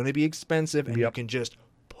and they're going to be expensive, and you can just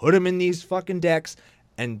put them in these fucking decks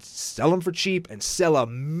and sell them for cheap and sell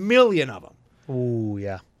 1 million of them. Ooh,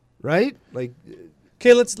 yeah. Right? Like,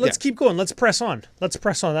 Okay, let's keep going. Let's press on.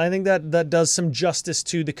 I think that does some justice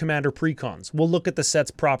to the Commander precons. We'll look at the sets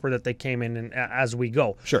proper that they came in and, as we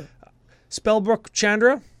go. sure. Spellbook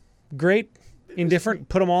Chandra, great. Indifferent.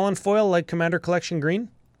 Put them all in foil like Commander Collection Green.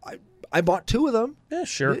 I bought 2 of them. Yeah,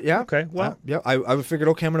 sure. Yeah. Okay. Well, I figured,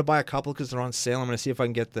 okay, I'm going to buy a couple because they're on sale. I'm going to see if I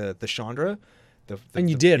can get the Chandra. And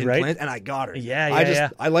you did, right? implant, and I got her. Yeah.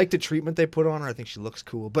 I like the treatment they put on her. I think she looks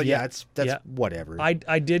cool. But that's whatever. I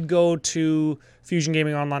did go to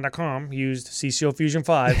FusionGamingOnline.com, used CCO Fusion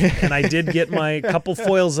 5, and I did get my couple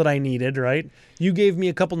foils that I needed, right? You gave me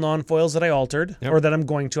a couple non-foils that I altered, or that I'm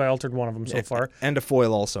going to. I altered one of them so far. And a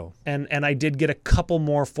foil also. And I did get a couple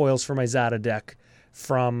more foils for my Zada deck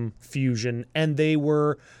from Fusion, and they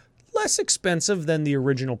were less expensive than the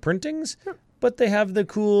original printings, but they have the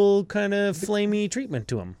cool kind of flamey treatment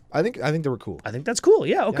to them. I think they were cool. I think that's cool.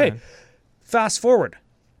 Yeah, okay. Yeah. Fast forward.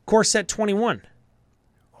 Core set 21.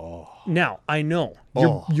 Oh. Now, I know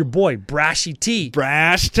your boy Brashy T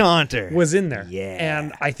Brash Taunter was in there. Yeah.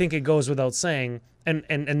 And I think it goes without saying,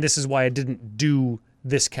 and this is why I didn't do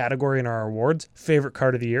this category in our awards. Favorite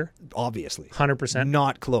card of the year? Obviously. 100%.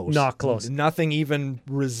 Not close. Not close. Nothing even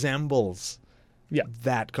resembles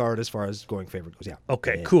that card as far as going favorite goes. Yeah.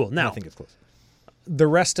 Okay, cool. Now, I think it's close. the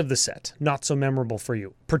rest of the set, not so memorable for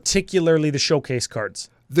you, particularly the showcase cards.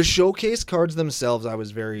 The showcase cards themselves, I was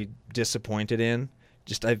very disappointed in.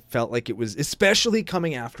 Just I felt like it was, especially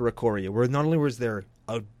coming after Ikoria, where not only was there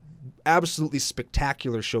a absolutely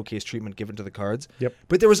spectacular showcase treatment given to the cards,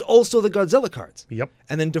 but there was also the Godzilla cards. Yep.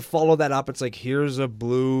 And then to follow that up, it's like, here's a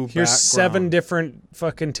blue Here's background. 7 different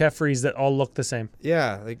fucking Tefris that all look the same.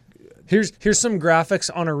 Yeah, like Here's some graphics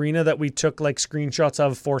on Arena that we took like screenshots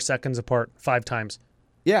of 4 seconds apart 5 times.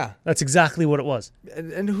 yeah, That's exactly what it was.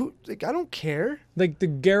 and who? Like, I don't care. Like the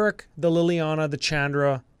Garruk, the Liliana, the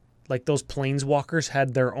Chandra, like those Planeswalkers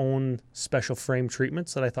had their own special frame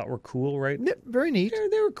treatments that I thought were cool, right? Yeah, very neat.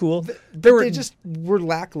 They were cool. They just were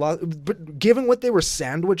lackluster. But given what they were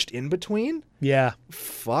sandwiched in between, Yeah.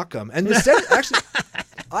 fuck them. And the set actually,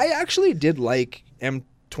 I actually did like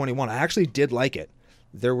M21. I actually did like it.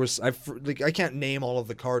 There was I can't name all of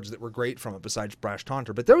the cards that were great from it besides Brash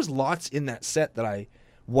Taunter, but there was lots in that set that I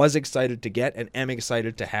was excited to get and am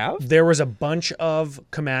excited to have. There was a bunch of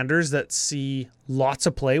commanders that see lots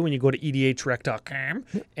of play when you go to edhrec.com.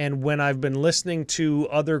 And when I've been listening to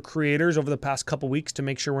other creators over the past couple weeks to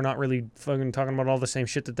make sure we're not really fucking talking about all the same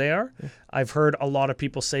shit that they are, I've heard a lot of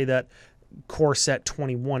people say that core set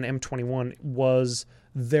 21, M21, was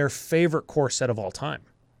their favorite core set of all time.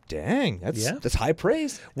 Dang, that's high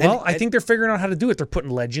praise. Well, I think they're figuring out how to do it. They're putting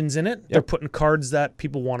legends in it. They're putting cards that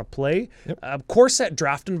people want to play. Core set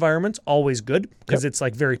draft environments, always good because it's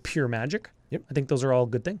like very pure Magic. I think those are all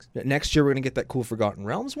good things. Next year we're gonna get that cool Forgotten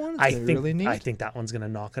Realms one. It's gonna be really neat. I think that one's gonna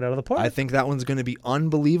knock it out of the park. I think that one's going to be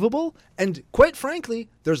unbelievable. And quite frankly,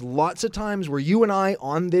 there's lots of times where you and I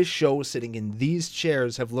on this show sitting in these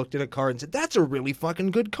chairs have looked at a card and said, that's a really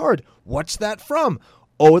fucking good card. What's that from?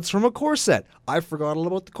 Oh, it's from a core set. I forgot all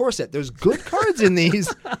about the core set. There's good cards in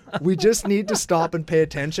these. We just need to stop and pay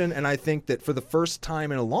attention. And I think that for the first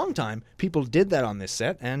time in a long time, people did that on this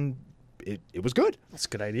set, and it was good. That's a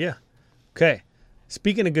good idea. Okay.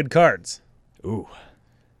 Speaking of good cards. Ooh.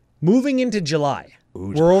 Moving into July.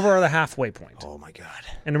 We're over the halfway point. Oh, my God.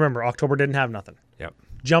 And remember, October didn't have nothing. Yep.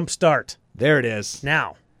 Jumpstart. There it is.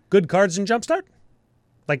 Now, good cards in Jumpstart?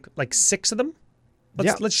 Like 6 of them?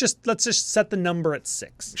 Let's just set the number at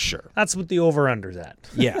 6. Sure. That's what the over-under's at.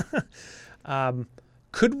 Yeah.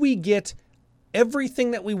 Could we get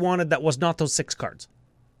everything that we wanted that was not those 6 cards.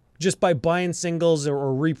 Just by buying singles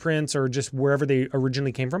or reprints or just wherever they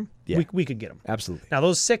originally came from, we could get them. Absolutely. Now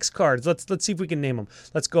those 6 cards, let's see if we can name them.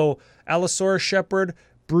 Let's go Allosaurus Shepherd,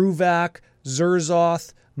 Bruvac,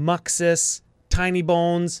 Zerzoth, Muxus, Tiny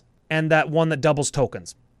Bones, and that one that doubles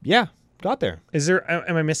tokens. Yeah, got there. Is there?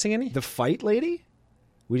 Am I missing any? The fight lady?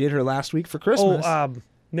 We did her last week for Christmas.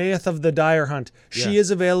 Naeth of the Dire Hunt. She Yeah.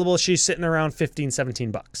 is available. She's sitting around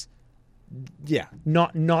 $15-$17. Yeah.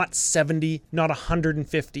 Not 70, not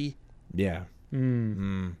 150. Yeah.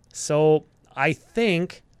 So I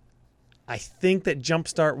think that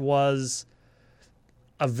Jumpstart was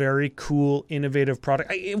a very cool, innovative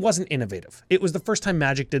product. It wasn't innovative. It was the first time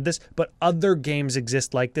Magic did this, but other games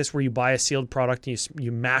exist like this where you buy a sealed product and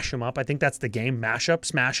you mash them up. I think that's the game, mash up,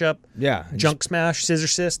 smash up, Yeah. junk smash, scissor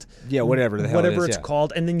cyst. Yeah, whatever the hell whatever it is, it's yeah.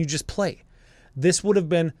 called, and then you just play. This would have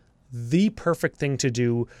been the perfect thing to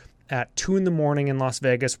do at 2 a.m. in Las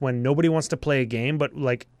Vegas when nobody wants to play a game, but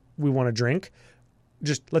like we want to drink.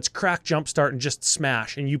 Just let's crack Jumpstart and just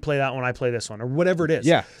smash, and you play that one, I play this one, or whatever it is.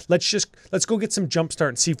 Yeah. Let's go get some Jumpstart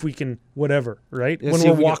and see if we can whatever, right? Yeah, when see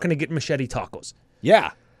we're if we walking to get machete tacos. Yeah.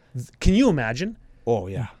 Can you imagine? Oh,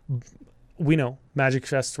 yeah. We know Magic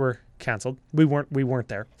Fests were canceled. We weren't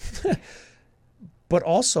there. But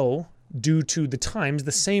also due to the times,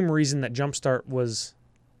 the same reason that Jumpstart was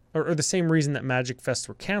or the same reason that Magic Fests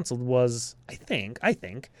were canceled was, I think,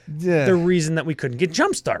 Yeah. the reason that we couldn't get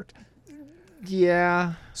Jumpstart.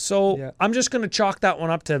 Yeah. So Yeah. I'm just going to chalk that one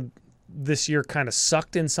up to this year kind of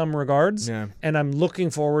sucked in some regards. Yeah. And I'm looking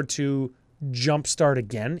forward to Jumpstart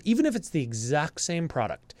again, even if it's the exact same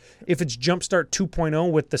product. If it's Jumpstart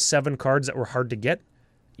 2.0 with the 7 cards that were hard to get,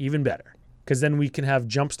 even better. Because then we can have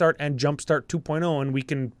Jumpstart and Jumpstart 2.0 and we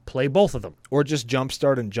can play both of them. Or just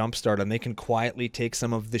Jumpstart, and they can quietly take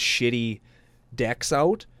some of the shitty decks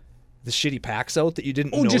out, the shitty packs out that you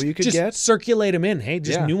didn't know you could just get. circulate them in, hey?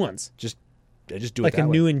 Just Yeah. new ones. Just do Like it that a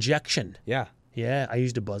way. new injection. Yeah. Yeah, I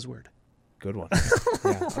used a buzzword. Good one.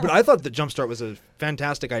 Yeah. But I thought that Jumpstart was a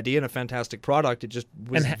fantastic idea and a fantastic product. It just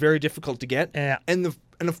was very difficult to get. Yeah. And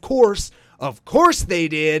of course they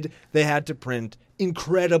did. They had to print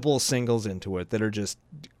incredible singles into it that are just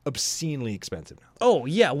obscenely expensive now. Oh,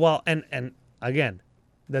 yeah. Well, and again,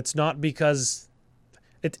 that's not because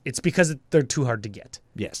it's because they're too hard to get.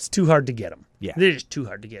 Yes. It's too hard to get them. Yeah. They're just too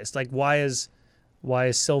hard to get. It's like, why is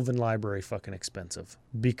Sylvan Library fucking expensive?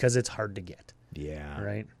 Because it's hard to get, Yeah.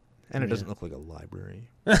 right? And it doesn't look like a library.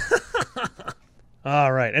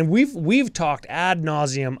 All right, and we've talked ad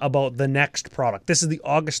nauseum about the next product. This is the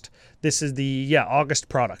August. This is the August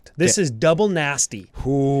product. This is Double Nasty.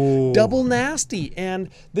 Ooh. Double Nasty, and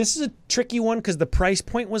this is a tricky one because the price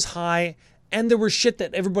point was high, and there was shit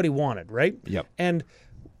that everybody wanted, right? Yep. And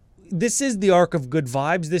this is the arc of good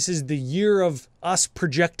vibes. This is the year of us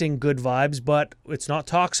projecting good vibes, but it's not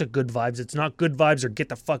toxic good vibes. It's not good vibes or get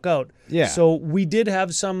the fuck out. Yeah. So we did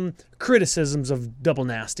have some criticisms of Double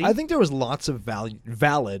Nasty. I think there was lots of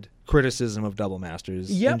valid criticism of Double Masters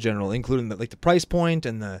Yep. in general, including the price point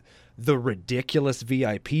and the ridiculous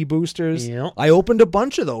VIP boosters. Yep. I opened a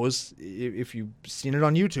bunch of those. If you've seen it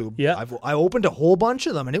on YouTube, Yeah. I opened a whole bunch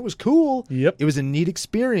of them, and it was cool. Yep. It was a neat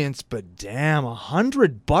experience, but damn,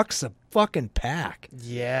 $100 a fucking pack.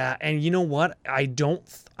 Yeah, and you know what? I don't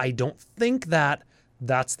think that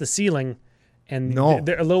that's the ceiling. And No.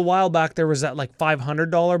 a little while back there was that like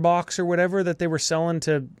 $500 box or whatever that they were selling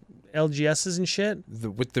to LGSs and shit.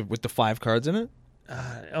 With the 5 cards in it.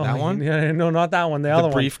 Oh, That one? Yeah, no, not that one. The The other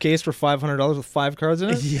one. briefcase for $500 with 5 cards in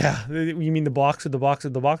it. Yeah, you mean the box with the box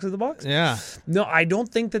with the box with the box? Yeah. No, I don't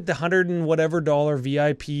think that the $100 and whatever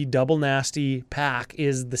VIP Double Nasty pack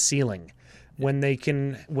is the ceiling. When they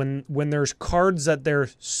can, when there's cards that they're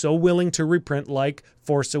so willing to reprint, like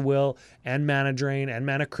Force of Will and Mana Drain and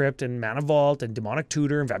Mana Crypt and Mana Vault and Demonic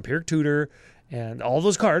Tutor and Vampiric Tutor and all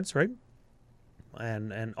those cards, right?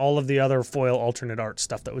 And all of the other foil alternate art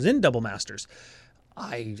stuff that was in Double Masters.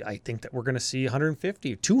 I think that we're going to see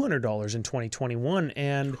 $150, $200 in 2021,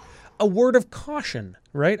 and a word of caution,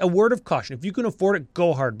 right? A word of caution. If you can afford it,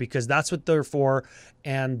 go hard, because that's what they're for,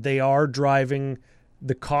 and they are driving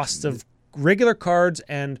the costs of regular cards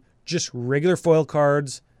and just regular foil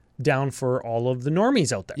cards down for all of the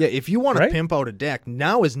normies out there. Yeah, if you want to Right? pimp out a deck,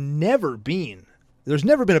 there's never been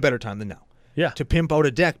a better time than now. Yeah. To pimp out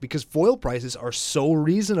a deck, because foil prices are so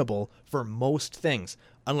reasonable for most things.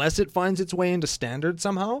 Unless it finds its way into standard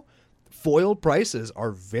somehow, foil prices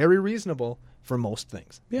are very reasonable for most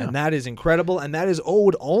things. Yeah. And that is incredible, and that is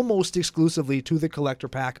owed almost exclusively to the collector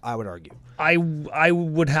pack, I would argue. I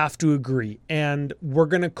would have to agree. And we're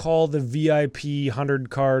going to call the VIP 100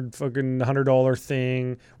 card fucking $100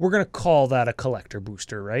 thing, we're going to call that a collector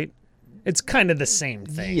booster, right? It's kind of the same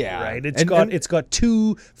thing, Yeah. right? And It's got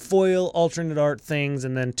 2 foil alternate art things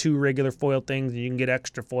and then 2 regular foil things, and you can get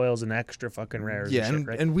extra foils and extra fucking rares. Yeah, and shit,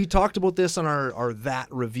 right? and we talked about this on our That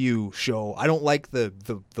Review show. I don't like the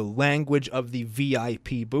language of the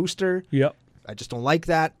VIP booster. Yep. I just don't like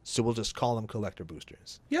that, so we'll just call them collector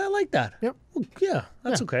boosters. Yeah, I like that. Yep. Well, yeah,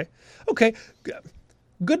 that's okay. Okay.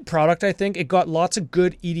 Good product, I think. It got lots of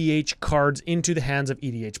good EDH cards into the hands of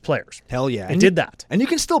EDH players. Hell yeah. It did that. And you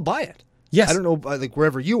can still buy it. Yes. I don't know, like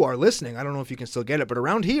wherever you are listening, I don't know if you can still get it, but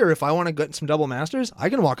around here, if I want to get some double masters, I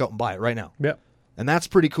can walk out and buy it right now. Yeah. And that's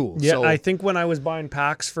pretty cool. Yeah, So, I think when I was buying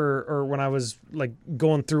packs or when I was like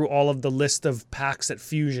going through all of the list of packs that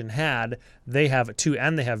Fusion had, they have it too,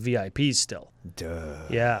 and they have VIPs still. duh.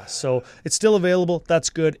 Yeah, so it's still available. That's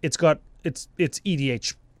good. It's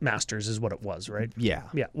EDH Masters is what it was, right? Yeah.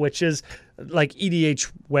 Yeah, which is like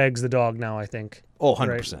EDH wags the dog now, I think. Oh,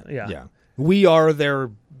 100%. Right? Yeah. Yeah. We are their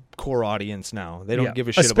core audience now. They don't give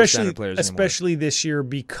a shit about standard players anymore. Especially this year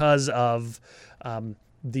because of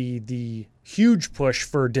the huge push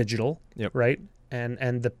for digital, Yep. right?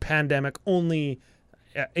 And the pandemic only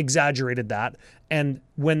exaggerated that. And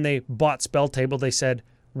when they bought Spell Table, they said,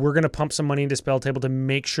 we're going to pump some money into Spell Table to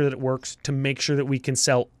make sure that it works, to make sure that we can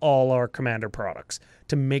sell all our Commander products,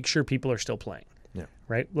 to make sure people are still playing. Yeah.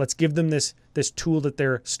 Right? Let's give them this tool that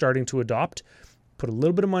they're starting to adopt, put a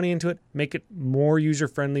little bit of money into it, make it more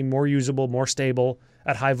user-friendly, more usable, more stable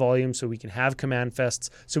at high volume so we can have command fests,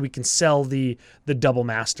 so we can sell the double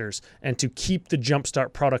masters, and to keep the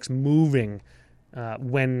Jumpstart products moving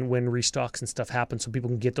when restocks and stuff happen so people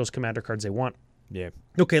can get those commander cards they want. Yeah.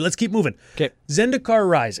 Okay, let's keep moving. Okay. Zendikar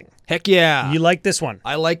Rising. Heck yeah. You like this one?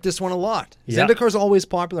 I like this one a lot. Yeah. Zendikar's always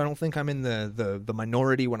popular. I don't think I'm in the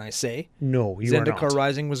minority when I say. No, you are Zendikar not.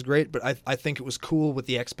 Rising was great, but I think it was cool with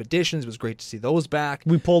the expeditions. It was great to see those back.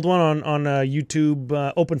 We pulled one on a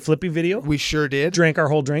YouTube Open Flippy video. We sure did. Drank our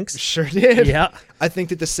whole drinks. Sure did. Yeah. I think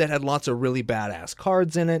that the set had lots of really badass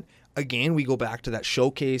cards in it. Again, we go back to that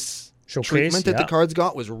showcase treatment that yeah. the cards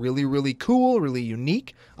got was really, really cool, really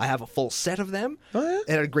unique. I have a full set of them. Oh, yeah? It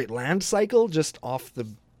had a great land cycle just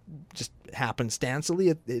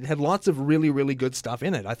happenstancely. It had lots of really, really good stuff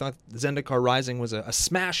in it. I thought Zendikar Rising was a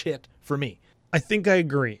smash hit for me. I think I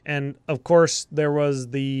agree. And of course, there was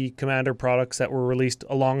the Commander products that were released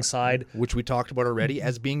alongside. Which we talked about already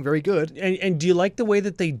as being very good. And do you like the way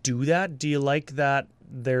that they do that? Do you like that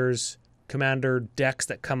there's Commander decks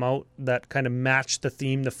that come out that kind of match the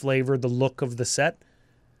theme, the flavor, the look of the set?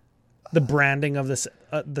 The branding of the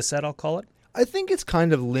set, I'll call it. I think it's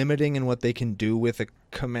kind of limiting in what they can do with a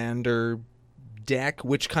Commander deck,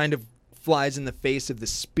 which kind of flies in the face of the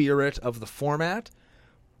spirit of the format.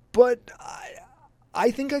 But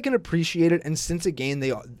I think I can appreciate it, and since again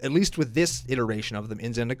they, at least with this iteration of them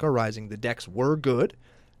in Zendikar Rising, the decks were good,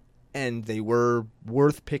 and they were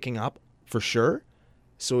worth picking up for sure.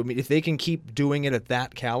 So I mean, if they can keep doing it at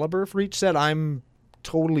that caliber for each set, I'm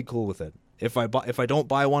totally cool with it. If I don't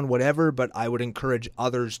buy one, whatever, but I would encourage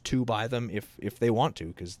others to buy them if they want to,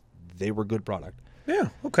 because they were good product. Yeah,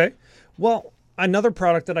 okay. Well, another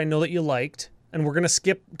product that I know that you liked, and we're going to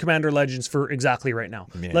skip Commander Legends for exactly right now.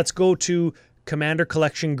 Yeah. Let's go to Commander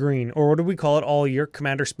Collection Green, or what do we call it all year?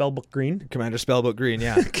 Commander Spellbook Green? Commander Spellbook Green,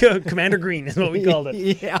 yeah. Commander Green is what we called it.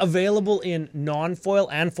 Yeah. Available in non-foil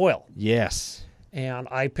and foil. Yes. And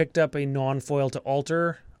I picked up a non-foil to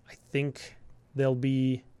alter. I think they'll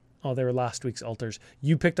be... Oh, they were last week's alters.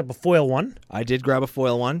 You picked up a foil one. I did grab a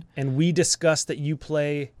foil one. And we discussed that you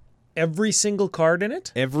play every single card in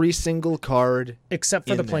it. Every single card. Except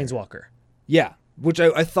for the there. Planeswalker. Yeah, which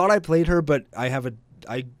I thought I played her, but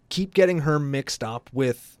I keep getting her mixed up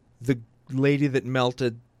with the lady that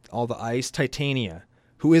melted all the ice, Titania,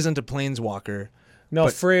 who isn't a Planeswalker. No,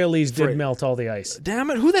 But Freyalise did melt all the ice. Damn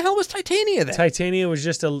it, who the hell was Titania then? Titania was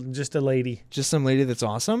just a lady. Just some lady that's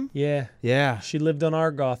awesome? Yeah. Yeah. She lived on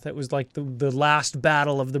Argoth. It was like the last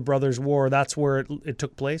battle of the Brothers' War. That's where it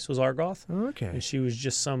took place, was Argoth. Okay. And she was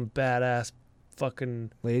just some badass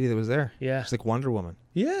fucking... Lady that was there. Yeah. She's like Wonder Woman.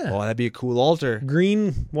 Yeah. Oh, that'd be a cool altar.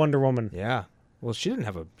 Green Wonder Woman. Yeah. Well, she didn't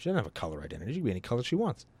have a color identity. She could be any color she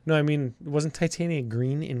wants. No, I mean, wasn't Titania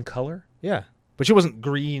green in color? Yeah. But she wasn't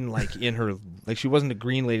green like in her, like she wasn't a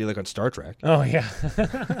green lady like on Star Trek. Oh, yeah.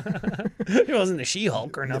 It wasn't a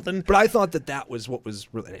She-Hulk or nothing. But I thought that was what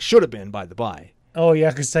was really, it should have been by the by. Oh, yeah,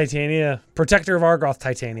 because Titania, Protector of Argoth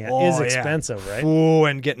Titania is yeah. expensive, right? Oh,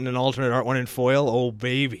 and getting an alternate art one in foil. Oh,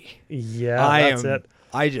 baby. Yeah, that's it.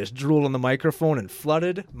 I just drooled on the microphone and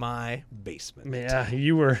flooded my basement. Yeah,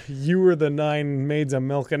 you were the 9 maids of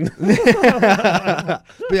milking. But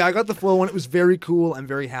yeah, I got the foil one. It was very cool. I'm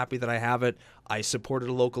very happy that I have it. I supported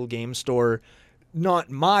a local game store. Not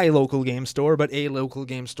my local game store, but a local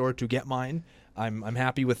game store to get mine. I'm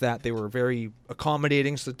happy with that. They were very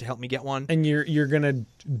accommodating to help me get one. And you're gonna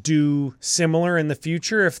do similar in the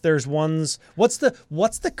future if there's ones. What's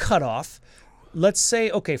the cutoff? Let's say,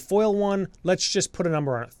 okay, foil one. Let's just put a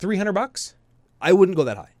number on it. $300. I wouldn't go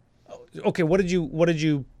that high. Okay, what did you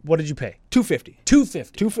pay? $250.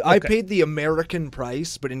 $250. I paid the American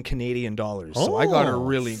price, but in Canadian dollars. So I got a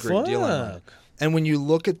really great deal on it. And when you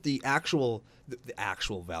look at the actual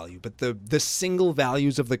value, but the single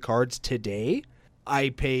values of the cards today,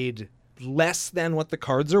 I paid less than what the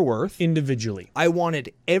cards are worth. Individually. I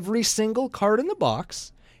wanted every single card in the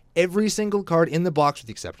box. Every single card in the box, with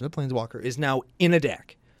the exception of the Planeswalker, is now in a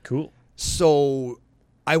deck. Cool. So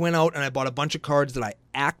I went out and I bought a bunch of cards that I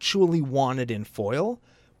actually wanted in foil.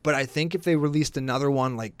 But I think if they released another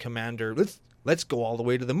one like Commander, let's go all the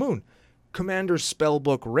way to the moon. Commander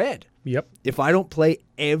Spellbook Red. Yep. If I don't play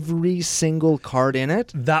every single card in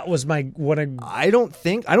it, That was I don't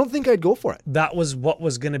think I'd go for it. that was what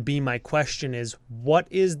was going to be my question is what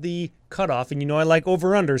is the cutoff? And I like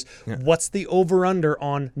over-unders. Yeah. What's the over-under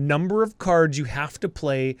on number of cards you have to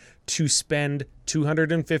play to spend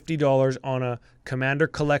 $250 on a Commander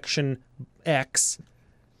Collection X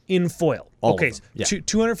in foil? All okay, of them. Yeah.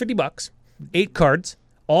 $250, 8 cards,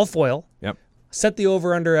 all foil. Yep. Set the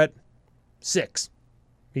over-under at 6.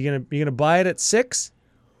 You gonna buy it at 6,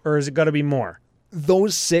 or is it got to be more?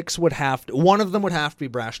 Those 6 would have to. One of them would have to be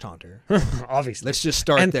Brash Taunter. Obviously. Let's just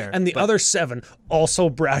start there. And the other 7 also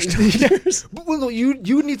Brash Taunters. But well,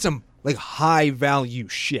 you need some like high value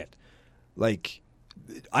shit. Like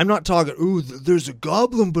I'm not talking. Ooh, there's a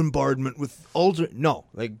Goblin Bombardment with alternate. No,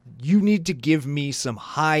 like you need to give me some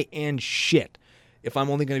high end shit. If I'm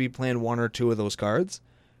only going to be playing 1 or 2 of those cards,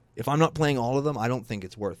 if I'm not playing all of them, I don't think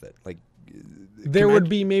it's worth it. Like. There would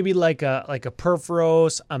be maybe like a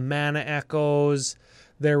Perforos, a Mana Echoes.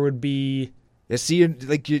 There would be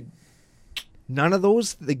none of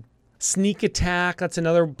those. Like Sneak Attack. That's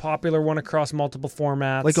another popular one across multiple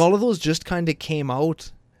formats. Like all of those just kind of came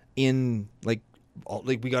out in like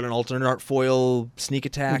we got an alternate art foil Sneak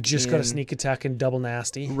Attack. We just got a Sneak Attack in Double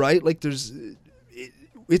Nasty. Right? Like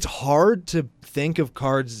it's hard to think of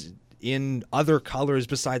cards in other colors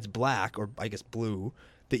besides black or I guess blue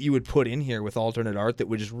that you would put in here with alternate art that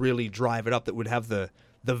would just really drive it up, that would have the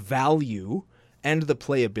value and the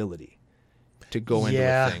playability to go into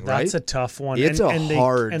a thing, right? That's a tough one. It's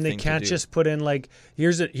hard and they can't just put in like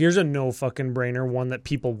here's a no fucking brainer one that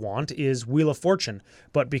people want is Wheel of Fortune,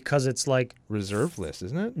 but because it's like reserve list,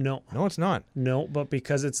 isn't it? No, it's not. No, but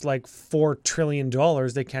because it's like $4 trillion,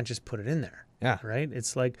 they can't just put it in there. Yeah. Right?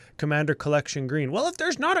 It's like Commander Collection Green. Well, if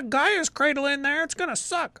there's not a Gaia's Cradle in there, it's going to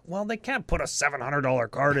suck. Well, they can't put a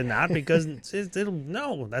 $700 card in that because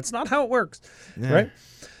no, that's not how it works. Yeah. Right?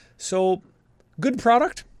 So, good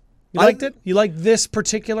product. You liked it? You liked this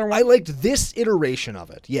particular one? I liked this iteration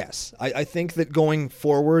of it, yes. I think that going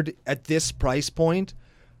forward at this price point,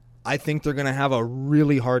 I think they're going to have a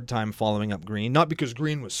really hard time following up Green. Not because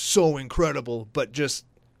Green was so incredible, but just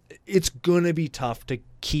it's going to be tough to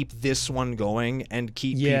keep this one going and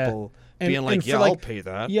keep people being like, I'll pay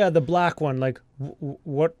that. Yeah, the black one, like,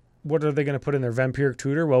 what are they going to put in there? Vampiric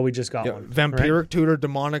Tutor? Well, we just got one. Vampiric Tutor,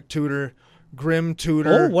 Demonic Tutor, Grim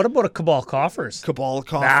Tutor. Oh, what about a Cabal Coffers? Cabal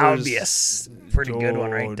Coffers. That would be a pretty good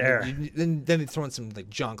one right there. Then they throw in some like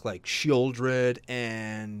junk like Shieldred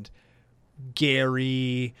and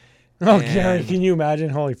Gary. Gary, can you imagine?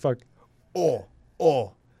 Holy fuck. Oh.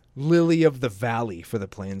 Lily of the Valley for the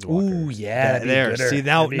Planeswalker. Ooh, yeah. There. See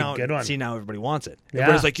now everybody wants it.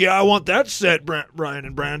 Everybody's like, I want that set, Brian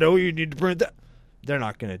and Brando. You need to print that. They're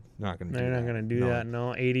not gonna do that. They're not gonna do that.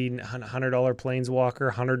 No, $80, $100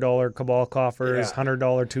 Planeswalker, $100 Cabal Coffers,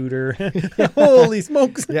 $100 Tutor. Holy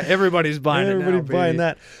smokes! Yeah, everybody's buying it now. Everybody's buying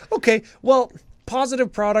that. Okay, well,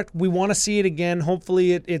 positive product. We want to see it again.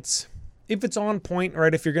 Hopefully, it's. If it's on point,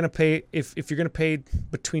 right? If you're gonna pay, if you're gonna pay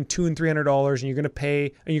between $200 and $300, and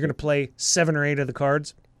you're gonna play 7 or 8 of the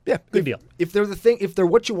cards, good deal. If they're if they're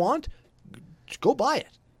what you want, go buy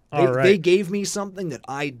it. They gave me something that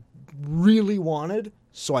I really wanted,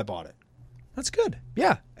 so I bought it. That's good.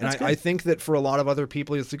 Yeah, and I think that for a lot of other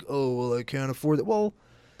people, it's like, oh well, I can't afford it. Well,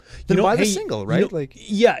 Then know, buy the hey, single, right?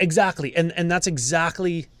 Yeah, exactly. And that's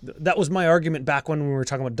exactly, that was my argument back when we were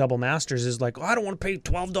talking about double masters, is like, oh, I don't want to pay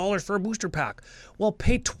 $12 for a booster pack. Well,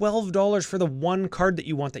 pay $12 for the one card that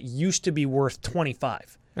you want that used to be worth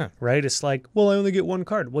 $25. Yeah. Right? It's like, well, I only get one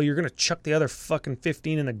card. Well, you're going to chuck the other fucking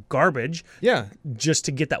 15 in the garbage yeah. just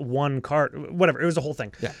to get that one card. Whatever. It was a whole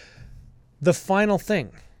thing. Yeah. The final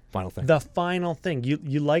thing. The final thing.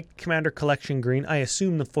 You like Commander Collection Green. I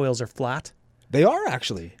assume the foils are flat. They are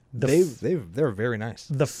actually. They're very nice.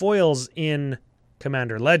 The foils in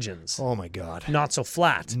Commander Legends. Oh my God. Not so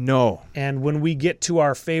flat. No. And when we get to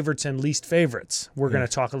our favorites and least favorites, we're going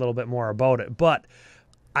to talk a little bit more about it. But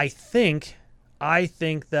I think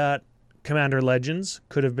that Commander Legends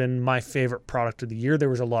could have been my favorite product of the year. There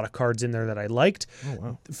was a lot of cards in there that I liked. Oh,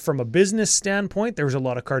 wow. From a business standpoint, there was a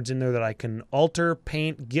lot of cards in there that I can alter,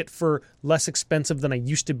 paint, get for less expensive than I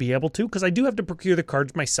used to be able to, because I do have to procure the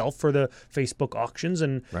cards myself for the Facebook auctions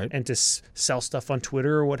and to sell stuff on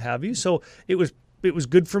Twitter or what have you. So it was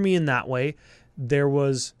good for me in that way. There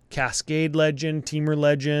was Cascade Legend, Teamer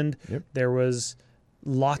Legend. Yep. There was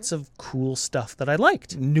lots of cool stuff that I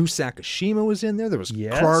liked. New Sakashima was in there. There was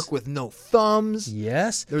Clark with no thumbs.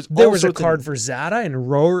 Yes. There was a card for Zada and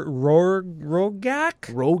Rogak.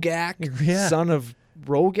 Rogak? Yeah. Son of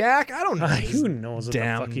Rogak? I don't know. Who knows what the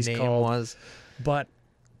fuck he's called. Was. But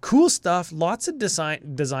cool stuff, lots of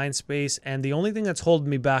design space, and the only thing that's holding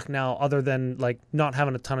me back now, other than like not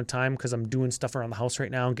having a ton of time because I'm doing stuff around the house right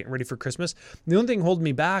now and getting ready for Christmas, the only thing holding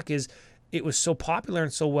me back is it was so popular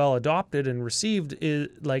and so well adopted and received, is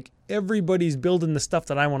like everybody's building the stuff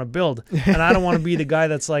that I want to build, and I don't want to be the guy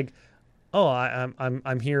that's like, oh,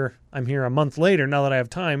 I'm here a month later now that I have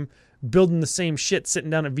time, building the same shit, sitting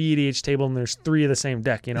down at VEDH table, and there's 3 of the same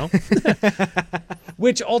deck, you know?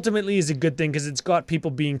 Which ultimately is a good thing, because it's got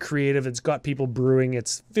people being creative, it's got people brewing,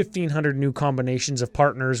 it's 1,500 new combinations of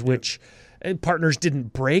partners, which partners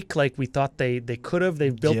didn't break like we thought they could have.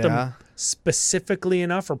 They've built them specifically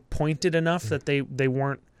enough or pointed enough that they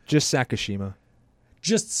weren't. Just Sakashima.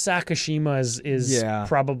 Just Sakashima is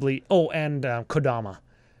probably... Oh, and Kodama.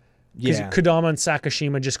 Because Kodama and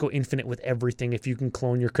Sakashima just go infinite with everything. If you can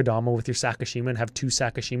clone your Kodama with your Sakashima and have 2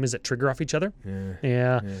 Sakashimas that trigger off each other.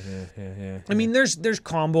 Yeah. I mean, there's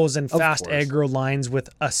combos and fast aggro lines with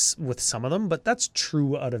some of them, but that's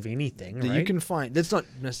true out of anything, right? You can find. That's not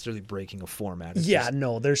necessarily breaking a format.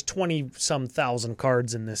 No, there's 20-some thousand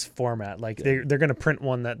cards in this format. Like they're going to print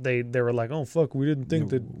one that they were like, oh fuck, we didn't think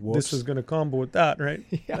that this was going to combo with that, right?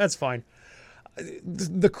 That's fine.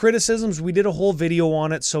 The criticisms, we did a whole video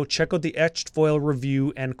on it, so check out the etched foil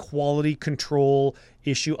review and quality control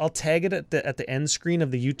issue. I'll tag it at the end screen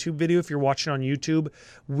of the YouTube video if you're watching on YouTube.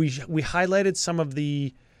 We highlighted some of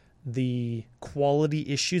the quality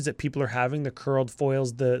issues that people are having, the curled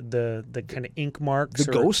foils, the kind of ink marks,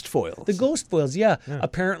 the ghost foils. The ghost foils, yeah.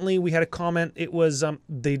 Apparently we had a comment, it was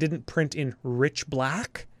they didn't print in rich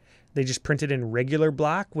black. They just printed in regular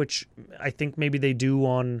black, which I think maybe they do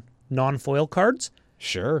on non-foil cards.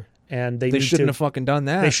 Sure. And they shouldn't have fucking done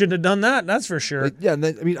that. They shouldn't have done that, that's for sure.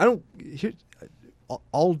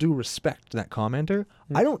 All due respect to that commenter,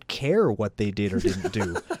 I don't care what they did or didn't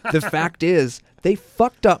do. The fact is, they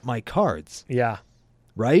fucked up my cards. Yeah.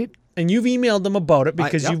 Right? And you've emailed them about it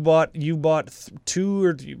because you bought 2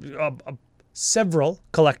 or several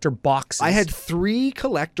collector boxes. I had 3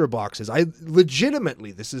 collector boxes. I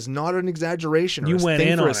legitimately, this is not an exaggeration or you a went thing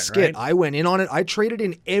in for on a it, skit. right? I went in on it. I traded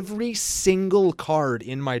in every single card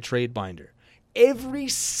in my trade binder. Every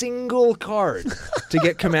single card to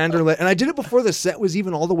get Commander. And I did it before the set was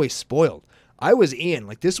even all the way spoiled. I was in.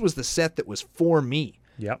 Like, this was the set that was for me.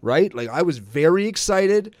 Yep. Right? Like, I was very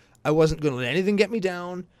excited. I wasn't going to let anything get me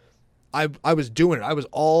down. I was doing it. I was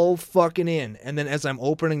all fucking in. And then as I'm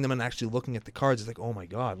opening them and actually looking at the cards, it's like, oh my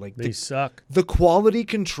God. Like, they suck. The quality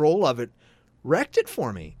control of it wrecked it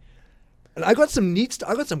for me. And I got some neat stuff.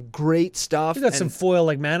 I got some great stuff. You got some foil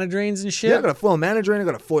like mana drains and shit? Yeah, I got a foil mana drain. I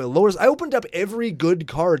got a foil lowers. I opened up every good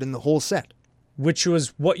card in the whole set. Which was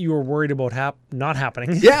what you were worried about not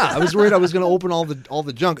happening. Yeah, I was worried I was going to open all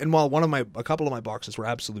the junk. And while a couple of my boxes were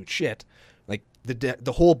absolute shit, like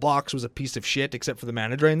the whole box was a piece of shit except for the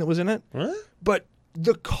mana drain that was in it. What? But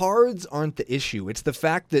the cards aren't the issue. It's the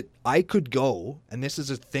fact that I could go, and this is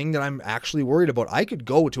a thing that I'm actually worried about, I could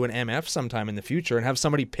go to an MF sometime in the future and have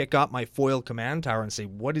somebody pick up my foil command tower and say,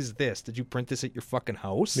 what is this? Did you print this at your fucking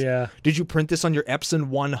house? Yeah. Did you print this on your Epson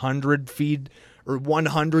 100 feed or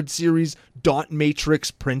 100 series dot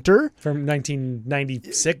matrix printer? From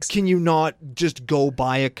 1996? Can you not just go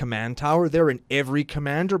buy a command tower? They're in every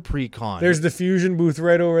Commander pre-con. There's the Fusion booth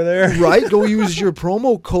right over there. Right? Go use your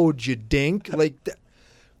promo code, you dink. Like,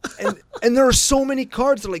 and there are so many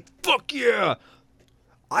cards that are like, fuck yeah.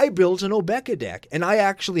 I built an Obeka deck, and I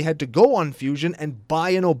actually had to go on Fusion and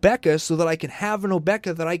buy an Obeka so that I can have an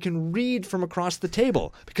Obeka that I can read from across the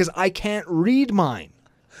table, because I can't read mine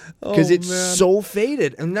because it's so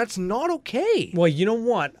faded, and that's not okay. Well, you know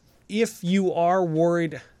what? If you are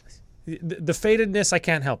worried, the fadedness I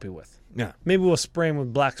can't help you with. Yeah, Maybe we'll spray them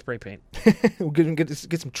with black spray paint. we'll get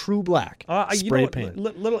some true black spray paint.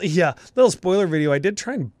 Little spoiler video. I did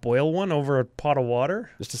try and boil one over a pot of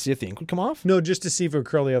water. Just to see if the ink would come off? No, just to see if it would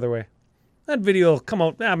curl the other way. That video will come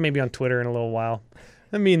out maybe on Twitter in a little while.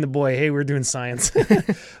 Me and the boy, hey, we're doing science.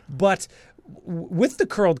 But with the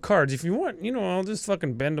curled cards, if you want, I'll just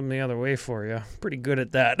fucking bend them the other way for you. Pretty good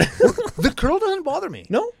at that. The curl doesn't bother me.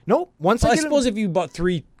 No? Once I suppose if you bought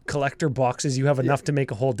 3 collector boxes, you have enough to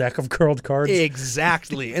make a whole deck of curled cards.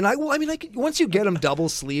 Exactly. And once you get them double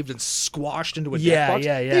sleeved and squashed into a deck box,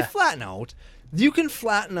 they flatten out. You can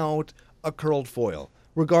flatten out a curled foil.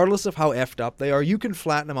 Regardless of how effed up they are, you can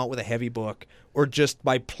flatten them out with a heavy book or just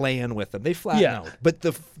by playing with them. They flatten out. But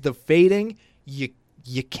the fading,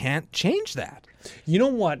 you can't change that. You know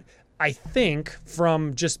what? I think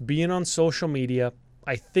from just being on social media,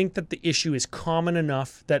 I think that the issue is common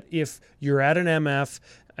enough that if you're at an MF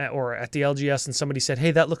or at the LGS and somebody said, hey,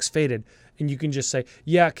 that looks faded, and you can just say,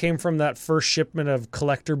 yeah, it came from that first shipment of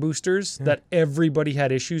collector boosters that everybody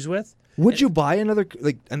had issues with. Would you buy another,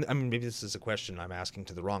 and I mean, maybe this is a question I'm asking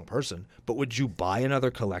to the wrong person, but would you buy another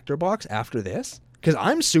collector box after this? Because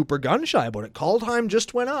I'm super gun shy about it. Call time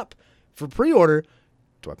just went up for pre-order.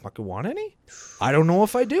 Do I fucking want any? I don't know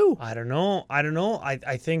if I do. I don't know.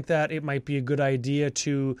 I think that it might be a good idea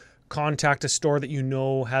to contact a store that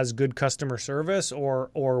has good customer service, or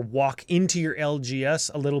walk into your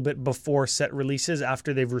LGS a little bit before set releases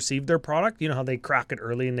after they've received their product. You know how they crack it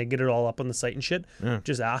early and they get it all up on the site and shit? Yeah.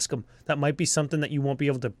 Just ask them. That might be something that you won't be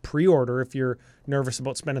able to pre-order if you're nervous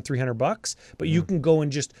about spending $300, but you can go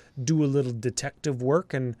and just do a little detective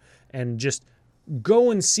work and just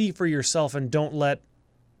go and see for yourself, and don't let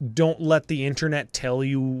the internet tell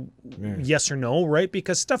you yes or no, right?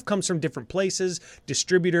 Because stuff comes from different places,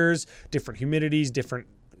 distributors, different humidities, different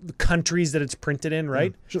countries that it's printed in,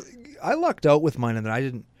 right? So I lucked out with mine in that I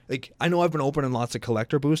didn't, I know I've been opening lots of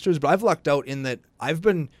collector boosters, but I've lucked out in that I've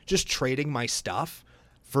been just trading my stuff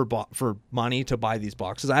for money to buy these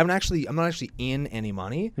boxes. I'm not actually in any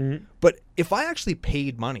money, but if I actually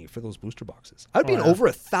paid money for those booster boxes, I'd be in over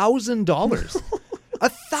 $1,000.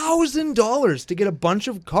 $1,000 to get a bunch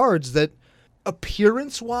of cards that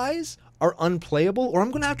appearance-wise are unplayable, or I'm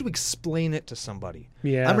going to have to explain it to somebody.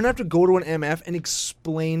 Yeah. I'm going to have to go to an MF and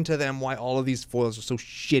explain to them why all of these foils are so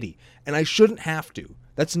shitty. And I shouldn't have to.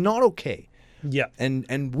 That's not okay. Yeah.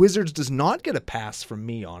 And Wizards does not get a pass from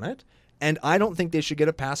me on it, and I don't think they should get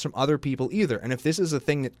a pass from other people either. And if this is a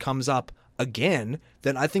thing that comes up again,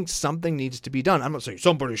 then I think something needs to be done. I'm not saying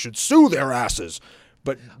somebody should sue their asses,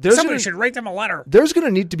 but somebody should write them a letter. There's going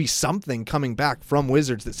to need to be something coming back from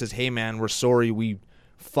Wizards that says, hey, man, we're sorry we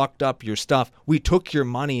fucked up your stuff. We took your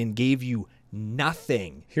money and gave you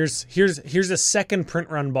nothing. Here's a second print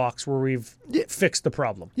run box where we've fixed the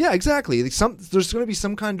problem. Yeah, exactly. There's going to be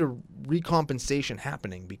some kind of recompensation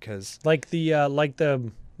happening, because like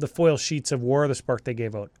the foil sheets of War of the Spark they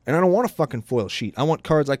gave out. And I don't want a fucking foil sheet. I want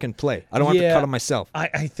cards I can play. I don't have to cut them myself.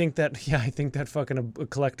 I think that fucking a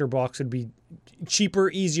collector box would be cheaper,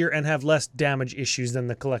 easier, and have less damage issues than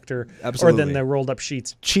the collector. Absolutely. Or than the rolled up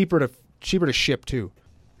sheets. Cheaper to ship too.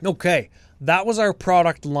 Okay, that was our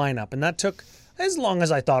product lineup, and that took as long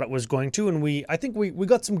as I thought it was going to, and I think we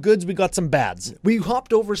got some goods, we got some bads. We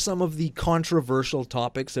hopped over some of the controversial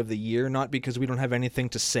topics of the year, not because we don't have anything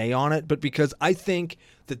to say on it, but because I think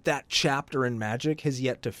that chapter in Magic has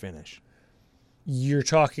yet to finish. You're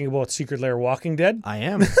talking about Secret Lair Walking Dead? I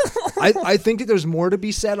am. I think that there's more to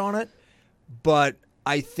be said on it, but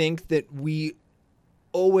I think that we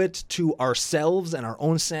owe it to ourselves and our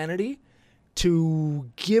own sanity to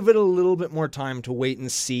give it a little bit more time to wait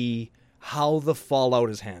and see how the fallout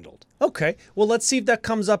is handled. Okay, well, let's see if that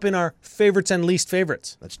comes up in our favorites and least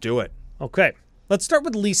favorites. Let's do it. Okay, let's start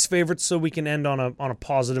with least favorites so we can end on a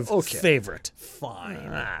positive favorite.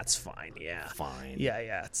 Fine. That's fine, yeah. Fine.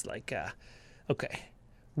 Yeah, it's like, okay.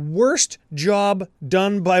 Worst job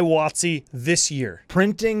done by WotC this year.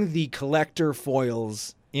 Printing the collector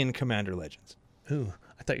foils in Commander Legends. Ooh,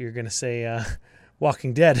 I thought you were going to say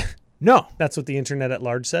Walking Dead. No. That's what the internet at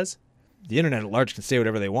large says? The internet at large can say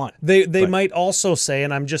whatever they want. They might also say,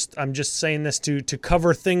 and I'm just saying this to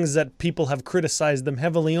cover things that people have criticized them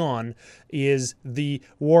heavily on, is the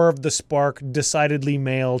War of the Spark decidedly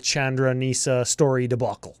male Chandra Nisa story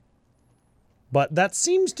debacle. But that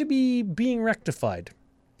seems to be being rectified.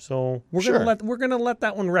 So we're Sure. gonna let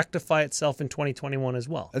that one rectify itself in 2021 as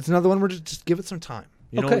well. That's another one where just give it some time.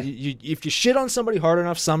 You know, Okay. if you shit on somebody hard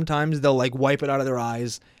enough, sometimes they'll like wipe it out of their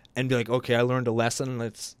eyes and be like, okay, I learned a lesson.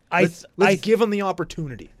 Let's give them the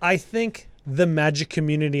opportunity. I think the Magic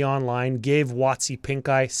community online gave WotC pink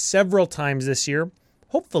eye several times this year.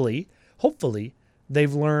 Hopefully,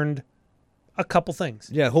 they've learned a couple things.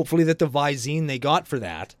 Yeah, hopefully that the Visine they got for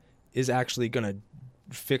that is actually going to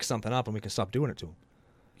fix something up and we can stop doing it to them.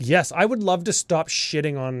 Yes, I would love to stop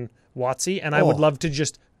shitting on WotC, and I would love to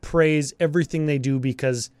just praise everything they do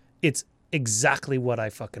because it's exactly what I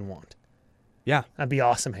fucking want. Yeah. That'd be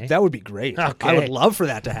awesome, hey? That would be great. Okay. I would love for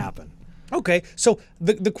that to happen. Okay, so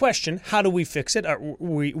the question, how do we fix it?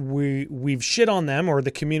 We've shit on them, or the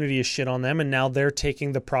community has shit on them, and now they're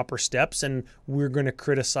taking the proper steps, and we're going to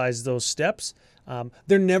criticize those steps.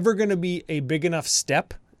 They're never going to be a big enough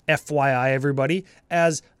step, FYI, everybody,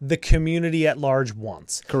 as the community at large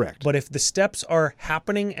wants. Correct. But if the steps are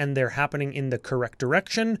happening and they're happening in the correct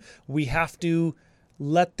direction, we have to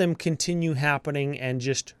let them continue happening and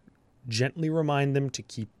just gently remind them to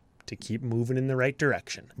keep moving in the right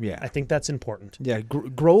direction. Yeah. I think that's important. Yeah,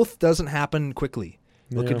 growth doesn't happen quickly.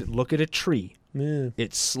 Look at a tree. Yeah.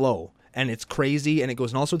 It's slow and it's crazy and it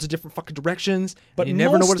goes in all sorts of different fucking directions. But And you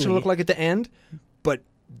never know what it's mostly- going to look like at the end. But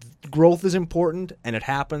growth is important and it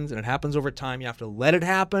happens over time. You have to let it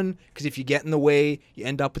happen because if you get in the way, you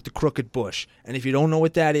end up with the crooked bush. And if you don't know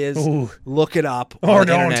what that is, Ooh. look it up Or on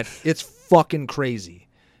the don't. internet. It's fucking crazy.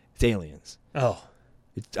 It's aliens. Oh,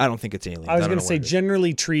 I don't think it's aliens. I was don't going know to say what it is.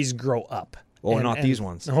 generally trees grow up. Oh, not these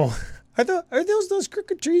ones. Oh, are those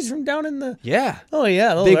crooked trees from down in the? Yeah. Oh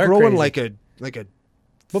yeah, They they're grow in crazy. like a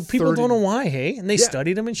But people 30 don't know why, hey? And they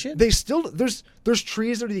studied them and shit. They still there's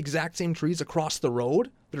trees that are the exact same trees across the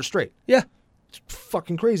road that are straight. Yeah. It's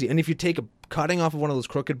fucking crazy. And if you take a cutting off of one of those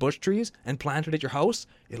crooked bush trees and plant it at your house,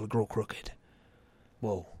 it'll grow crooked.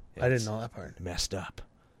 Whoa. Yeah, I it's didn't know that part. Messed up.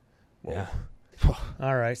 Whoa. Yeah.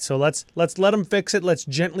 All right, so let's let them fix it. Let's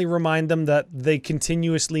gently remind them that they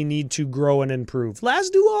continuously need to grow and improve. As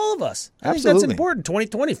do all of us. I think that's Absolutely. important.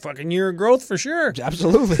 2020, fucking year of growth for sure.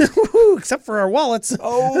 Absolutely. Woohoo, except for our wallets.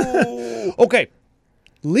 Oh. Okay.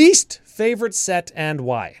 Least favorite set and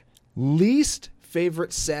why? Least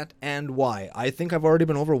favorite set and why? I think I've already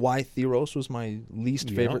been over why Theros was my least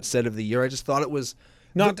favorite set of the year. I just thought it was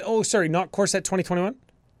Not Core Set 2021?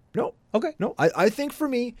 no. Okay. No, I think for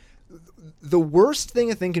me, the worst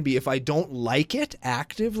thing a thing can be if I don't like it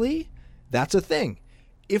actively, that's a thing.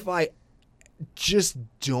 If I just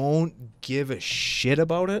don't give a shit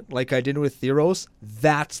about it, like I did with Theros,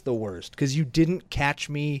 that's the worst. Because you didn't catch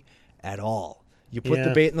me at all. You put the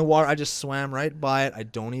Yeah. bait in the water, I just swam right by it. I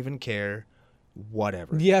don't even care.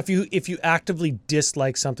 Whatever. Yeah, if you actively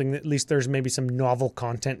dislike something, at least there's maybe some novel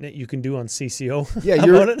content that you can do on CCO. Yeah,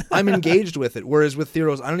 about it. I'm engaged with it. Whereas with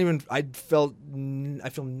Theros, I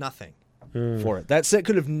feel nothing for it. That set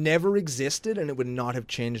could have never existed, and it would not have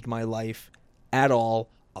changed my life at all.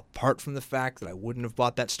 Apart from the fact that I wouldn't have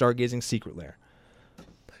bought that Stargazing Secret Lair.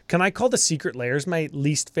 Can I call the Secret Layers my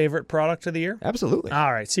least favorite product of the year? Absolutely.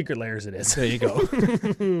 All right, Secret Layers it is. There you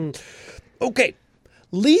go. Okay,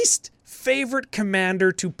 least favorite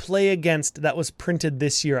commander to play against that was printed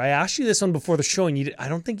this year. I asked you this one before the show, and I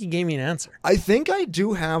don't think you gave me an answer. I think I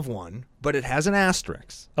do have one, but it has an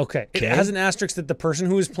asterisk. Okay, it has an asterisk that the person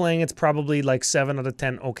who is playing it's probably like 7 out of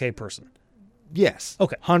 10 okay person. Yes.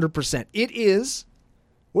 Okay. 100%. It is.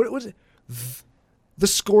 What was it? The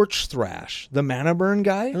Scorch Thrash, the Mana Burn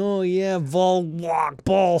guy. Oh yeah, Volwalk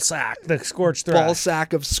Ballsack, the Scorched Thrash. Ball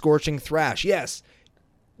sack of Scorching Thrash. Yes.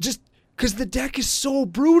 Just because the deck is so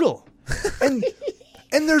brutal.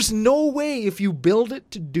 And there's no way if you build it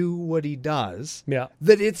to do what he does Yeah.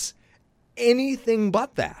 that it's anything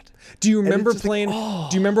but that. Do you remember just like, playing?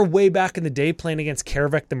 Do you remember way back in the day playing against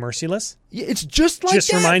Karavek the Merciless? Yeah, it's just like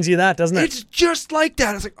Just that. reminds you of that, doesn't it? It's just like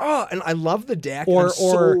that. It's like, oh, and I love the deck. Or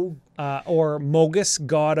and I'm or Mogus,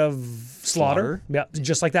 God of Slaughter. Slaughter. Yeah,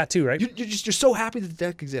 just like that too, right? you're so happy that the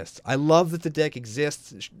deck exists. I love that the deck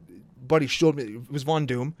exists. Buddy showed me, it was Von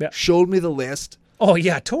Doom, Yeah. showed me the list Oh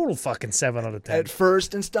yeah, total fucking 7 out of 10. at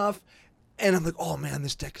first and stuff. And I'm like, oh man,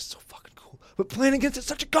 this deck is so fucking cool. But playing against it's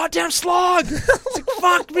such a goddamn slog. It's like,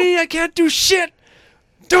 fuck me, I can't do shit.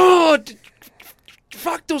 Dude,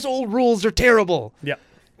 fuck those old rules, they're terrible. Yeah.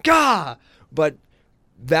 Gah. But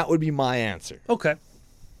that would be my answer. Okay.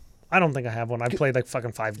 I don't think I have one. I played like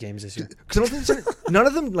fucking 5 games this year. Because I don't think none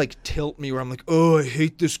of them like tilt me where I'm like, oh, I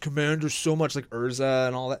hate this commander so much, like Urza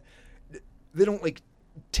and all that. They don't like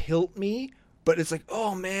tilt me, but it's like,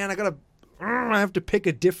 oh man, I gotta I have to pick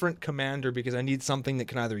a different commander because I need something that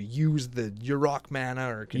can either use the Yurok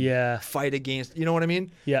mana or can fight against. You know what I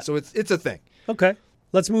mean? Yeah. So it's a thing. Okay.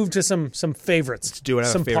 Let's move to some favorites. Let's do it.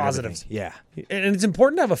 Some positives. Yeah. And it's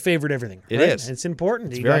important to have a favorite everything. It right? is. It's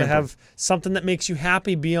important. You very got to have something that makes you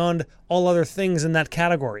happy beyond all other things in that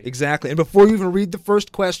category. Exactly. And before you even read the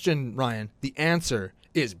first question, Ryan, the answer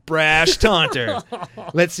is Brash Taunter.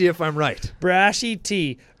 Let's see if I'm right. Brashy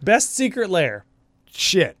T. Best secret lair.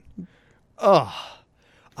 Shit. Oh,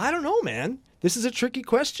 I don't know, man. This is a tricky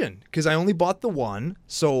question because I only bought the one.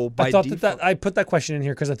 So by I thought default, I put that question in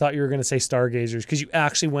here because I thought you were going to say Stargazers because you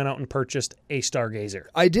actually went out and purchased a Stargazer.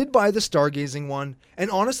 I did buy the Stargazing one,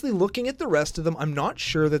 and honestly, looking at the rest of them, I'm not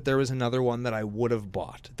sure that there was another one that I would have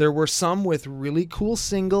bought. There were some with really cool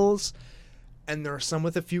singles, and there are some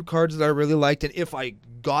with a few cards that I really liked, and if I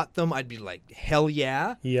got them, I'd be like, hell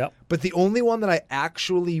yeah. Yep. But the only one that I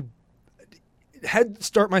actually had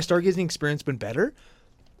my Stargazing experience been better,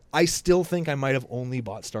 I still think I might have only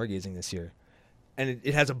bought Stargazing this year. And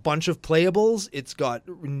it has a bunch of playables. It's got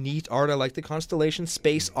neat art. I like the constellation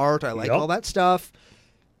space art. I like all that stuff.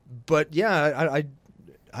 But yeah,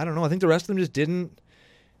 I don't know. I think the rest of them just didn't.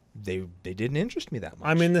 They didn't interest me that much.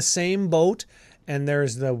 I'm in the same boat, and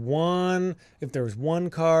there's the one. If there was one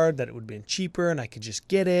card that it would have been cheaper, and I could just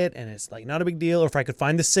get it, and it's like not a big deal. Or if I could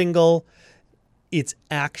find the single, it's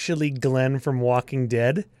actually Glenn from Walking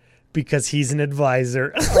Dead. Because he's an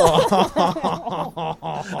advisor. I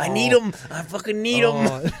need him. I fucking need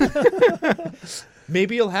him.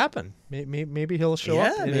 Maybe it'll happen. Maybe he'll show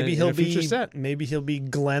up. Maybe in a future set. Maybe he'll be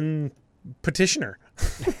Glenn Petitioner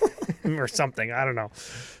or something. I don't know.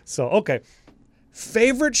 So okay,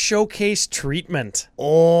 favorite showcase treatment.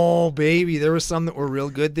 Oh baby, there was some that were real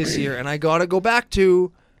good this year, and I gotta go back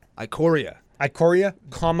to Ikoria. Ikoria,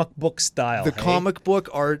 comic book style. The comic book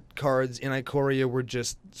art cards in Ikoria were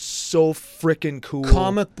just so freaking cool.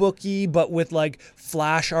 Comic booky, but with like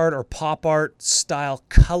flash art or pop art style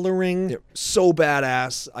coloring. They're so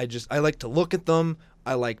badass. I like to look at them.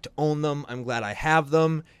 I like to own them. I'm glad I have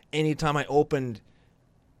them. Anytime I opened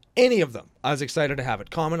any of them, I was excited to have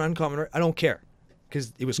it. Common, uncommon, I don't care.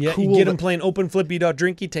 Because it was cool. You get them playing open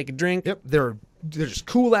flippy.drinky, take a drink. Yep, they're just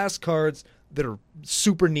cool ass cards that are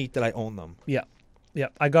super neat that I own them. Yeah.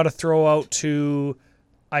 I got to throw out to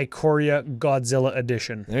Ikoria Godzilla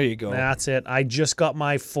Edition. There you go. That's it. I just got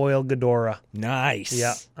my foil Ghidorah. Nice.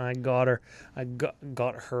 Yeah, I got her. I got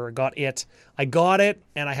it. I got it,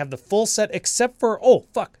 and I have the full set except for,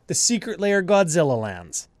 the Secret Lair Godzilla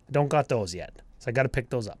lands. I don't got those yet, so I got to pick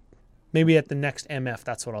those up. Maybe at the next MF,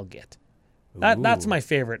 that's what I'll get. That's my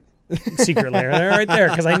favorite Secret Lair. They're right there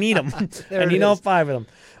because I need them. I need all 5 of them.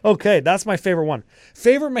 Okay, that's my favorite one.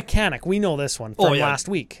 Favorite mechanic. We know this one from last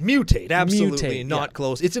week. Mutate, absolutely. Not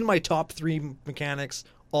close. It's in my top 3 mechanics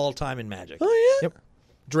all time in Magic. Oh, yeah? Yep.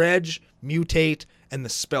 Dredge, Mutate, and the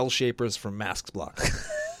Spell Shapers from Masks Block.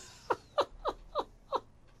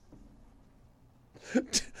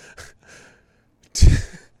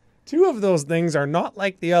 Two of those things are not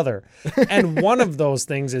like the other. And one of those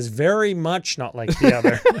things is very much not like the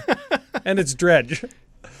other. And it's Dredge.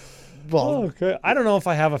 Well, okay. I don't know if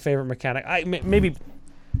I have a favorite mechanic.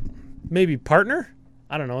 Maybe partner.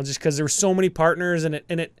 I don't know, just because there were so many partners, and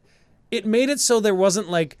it made it so there wasn't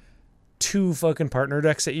like 2 fucking partner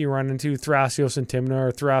decks that you run into, Thrasios and Tymna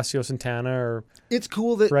or Thrasios and Tana, or it's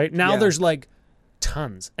cool that right now there's like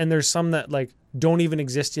tons, and there's some that like don't even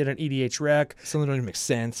exist yet on EDH Rec. Some of them don't even make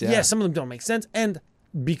sense. Yeah, some of them don't make sense, and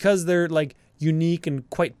because they're like unique and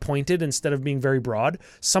quite pointed instead of being very broad,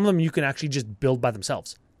 some of them you can actually just build by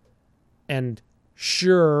themselves. And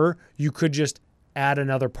sure, you could just add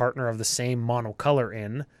another partner of the same monocolor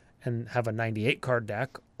in and have a 98 card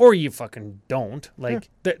deck, or you fucking don't. Like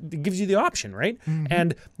that gives you the option, right? Mm-hmm.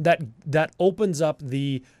 And that opens up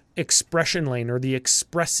the expression lane or the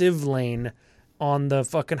expressive lane on the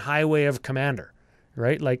fucking highway of Commander,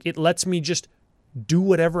 right? Like it lets me just do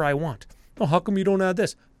whatever I want. Oh, how come you don't add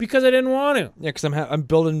this? Because I didn't want to. Yeah, because I'm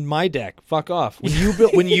building my deck. Fuck off.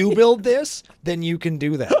 When you build this, then you can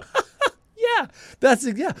do that. Yeah.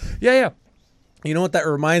 You know what that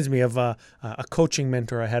reminds me of? A coaching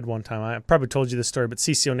mentor I had one time. I probably told you this story, but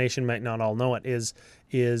CCO Nation might not all know it. Is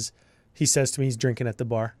he says to me, he's drinking at the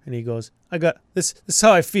bar, and he goes, "I got this. This is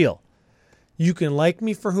how I feel. You can like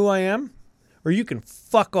me for who I am, or you can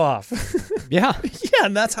fuck off." Yeah,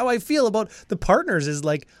 and that's how I feel about the partners. Is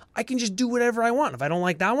like I can just do whatever I want. If I don't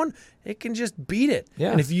like that one, it can just beat it.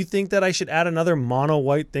 Yeah. And if you think that I should add another mono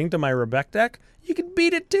white thing to my Rebek deck, you can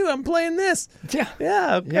beat it too. I'm playing this. Yeah.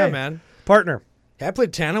 Yeah. Okay. Yeah, man. Partner. I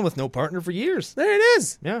played Tana with no partner for years. There it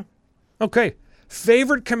is. Yeah. Okay.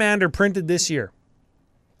 Favorite commander printed this year?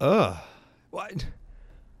 What?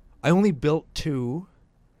 I only built 2,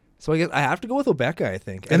 so I guess I have to go with Obeka, I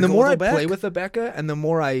think. Gotta And the go more I with Obek. play with Obeka, and the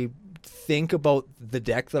more I think about the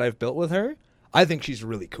deck that I've built with her, I think she's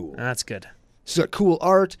really cool. That's good. She's got cool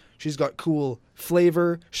art. She's got cool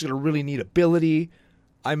flavor. She's got a really neat ability.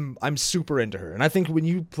 I'm super into her, and I think when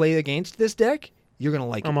you play against this deck, you're gonna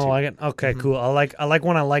like I'm it gonna too. like it. Okay, cool. I like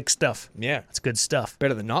when I like stuff. Yeah, That's good stuff.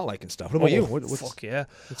 better than not liking stuff. What about you? Fuck yeah.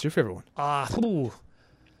 What's your favorite one?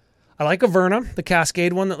 I like Averna, the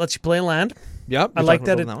Cascade one that lets you play land. Yep, I like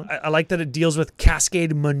that it deals with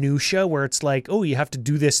Cascade minutia, where it's like, oh, you have to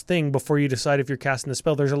do this thing before you decide if you're casting the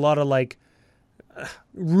spell. There's a lot of like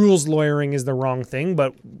rules lawyering is the wrong thing,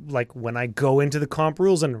 but like when I go into the comp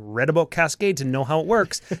rules and read about Cascade to know how it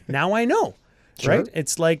works, now I know. Sure. Right?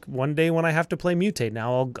 It's like one day when I have to play Mutate,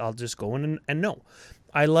 now I'll just go in and know.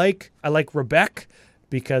 I like Rebecca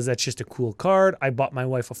because that's just a cool card. I bought my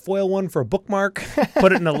wife a foil one for a bookmark,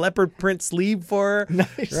 put it in a leopard print sleeve for her.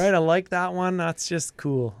 Nice. Right? I like that one. That's just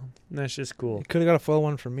cool. That's just cool. You could have got a foil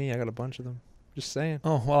one for me. I got a bunch of them. Just saying.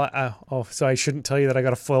 Oh, well, so I shouldn't tell you that I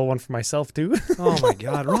got a foil one for myself too? Oh my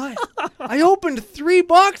God, Ryan! I opened 3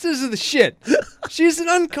 boxes of the shit. She's an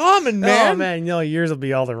uncommon, man. Oh man, no, yours will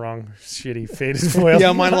be all the wrong shitty faded foil.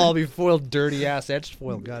 Yeah, mine'll all be foiled, dirty ass etched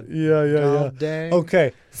foil. God. Yeah. God dang.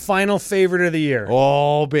 Okay, final favorite of the year.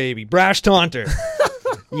 Oh baby, Brash Taunter.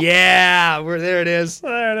 Yeah, there it is.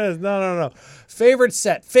 There it is. No. Favorite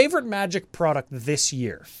set, favorite Magic product this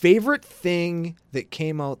year. Favorite thing that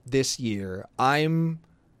came out this year. I'm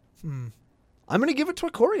gonna give it to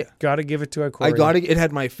Ikoria. Got to give it to Ikoria. It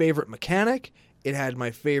had my favorite mechanic. It had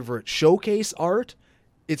my favorite showcase art.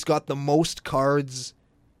 It's got the most cards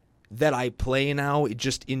that I play now,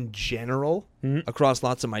 just in general, across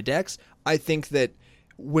lots of my decks. I think that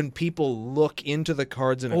when people look into the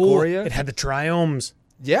cards in Ikoria, it had the triomes.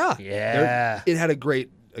 Yeah. Yeah. It had a great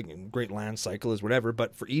land cycle is whatever,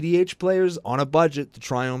 but for EDH players on a budget, the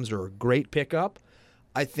triomes are a great pickup.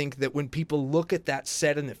 I think that when people look at that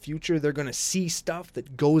set in the future, they're going to see stuff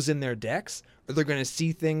that goes in their decks, or they're going to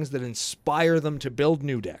see things that inspire them to build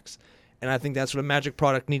new decks. And I think that's what a Magic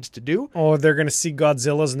product needs to do. Oh, they're going to see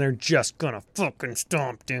Godzillas and they're just going to fucking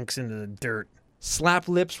stomp dinks into the dirt. Slap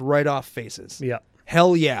lips right off faces. Yeah.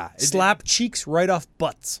 Hell yeah. Slap cheeks right off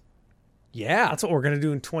butts. Yeah. That's what we're going to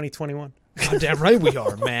do in 2021. Damn right we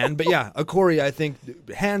are, man. But yeah, Ikoria, I think,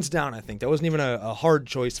 hands down, I think. That wasn't even a hard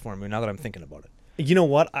choice for me now that I'm thinking about it. You know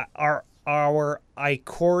what? Our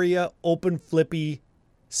Ikoria Open Flippy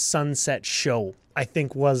Sunset show, I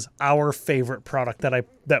think, was our favorite product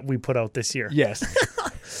that we put out this year. Yes.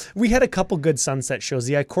 We had a couple good sunset shows.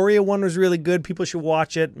 The Ikoria one was really good. People should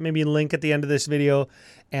watch it. Maybe link at the end of this video.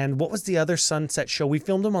 And what was the other sunset show? We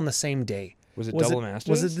filmed them on the same day. Was it Double Masters?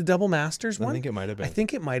 Was it the Double Masters one? I think it might have been. I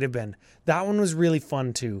think it might have been. That one was really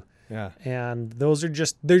fun too. Yeah. And those are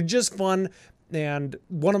they're just fun. And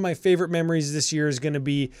one of my favorite memories this year is going to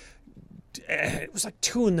be, it was like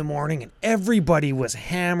 2 a.m. and everybody was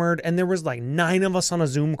hammered, and there was like 9 of us on a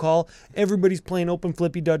Zoom call. Everybody's playing Open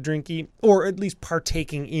Flippy Drinky, or at least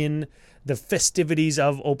partaking in the festivities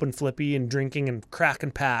of Open Flippy and drinking and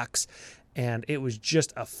cracking packs. And it was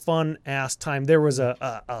just a fun ass time. There was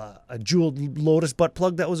a jeweled Lotus butt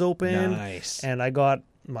plug that was open. Nice. And I got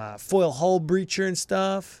my foil hull breacher and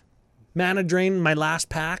stuff. Mana Drain, my last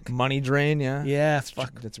pack. Money Drain, yeah. Yeah, That's what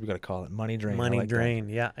we got to call it. Money Drain. Money I like Drain,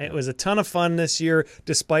 yeah. It was a ton of fun this year,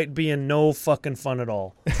 despite being no fucking fun at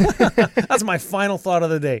all. That's my final thought of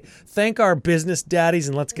the day. Thank our business daddies,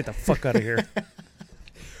 and let's get the fuck out of here.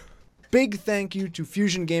 Big thank you to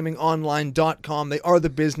FusionGamingOnline.com. They are the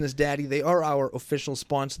business daddy. They are our official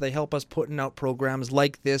sponsor. They help us putting out programs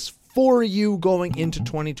like this for you going into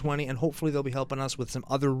 2020, and hopefully they'll be helping us with some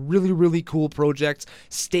other really, really cool projects.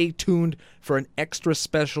 Stay tuned for an extra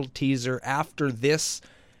special teaser after this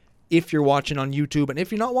if you're watching on YouTube. And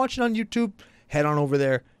if you're not watching on YouTube, head on over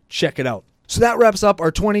there, check it out. So that wraps up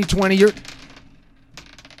our 2020 year.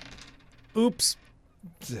 Oops.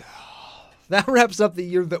 That wraps up the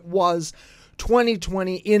year that was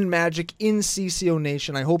 2020 in Magic, in CCO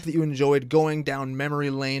Nation. I hope that you enjoyed going down memory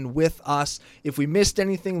lane with us. If we missed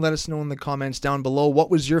anything, let us know in the comments down below. What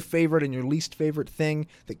was your favorite and your least favorite thing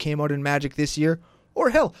that came out in Magic this year? Or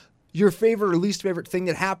hell, your favorite or least favorite thing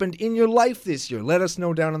that happened in your life this year. Let us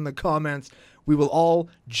know down in the comments. We will all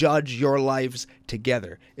judge your lives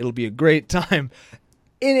together. It'll be a great time.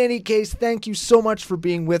 In any case, thank you so much for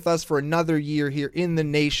being with us for another year here in the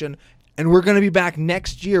nation. And we're going to be back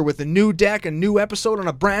next year with a new deck, a new episode, on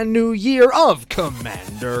a brand new year of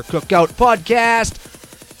Commander Cookout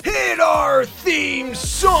Podcast. Hit our theme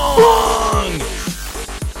song!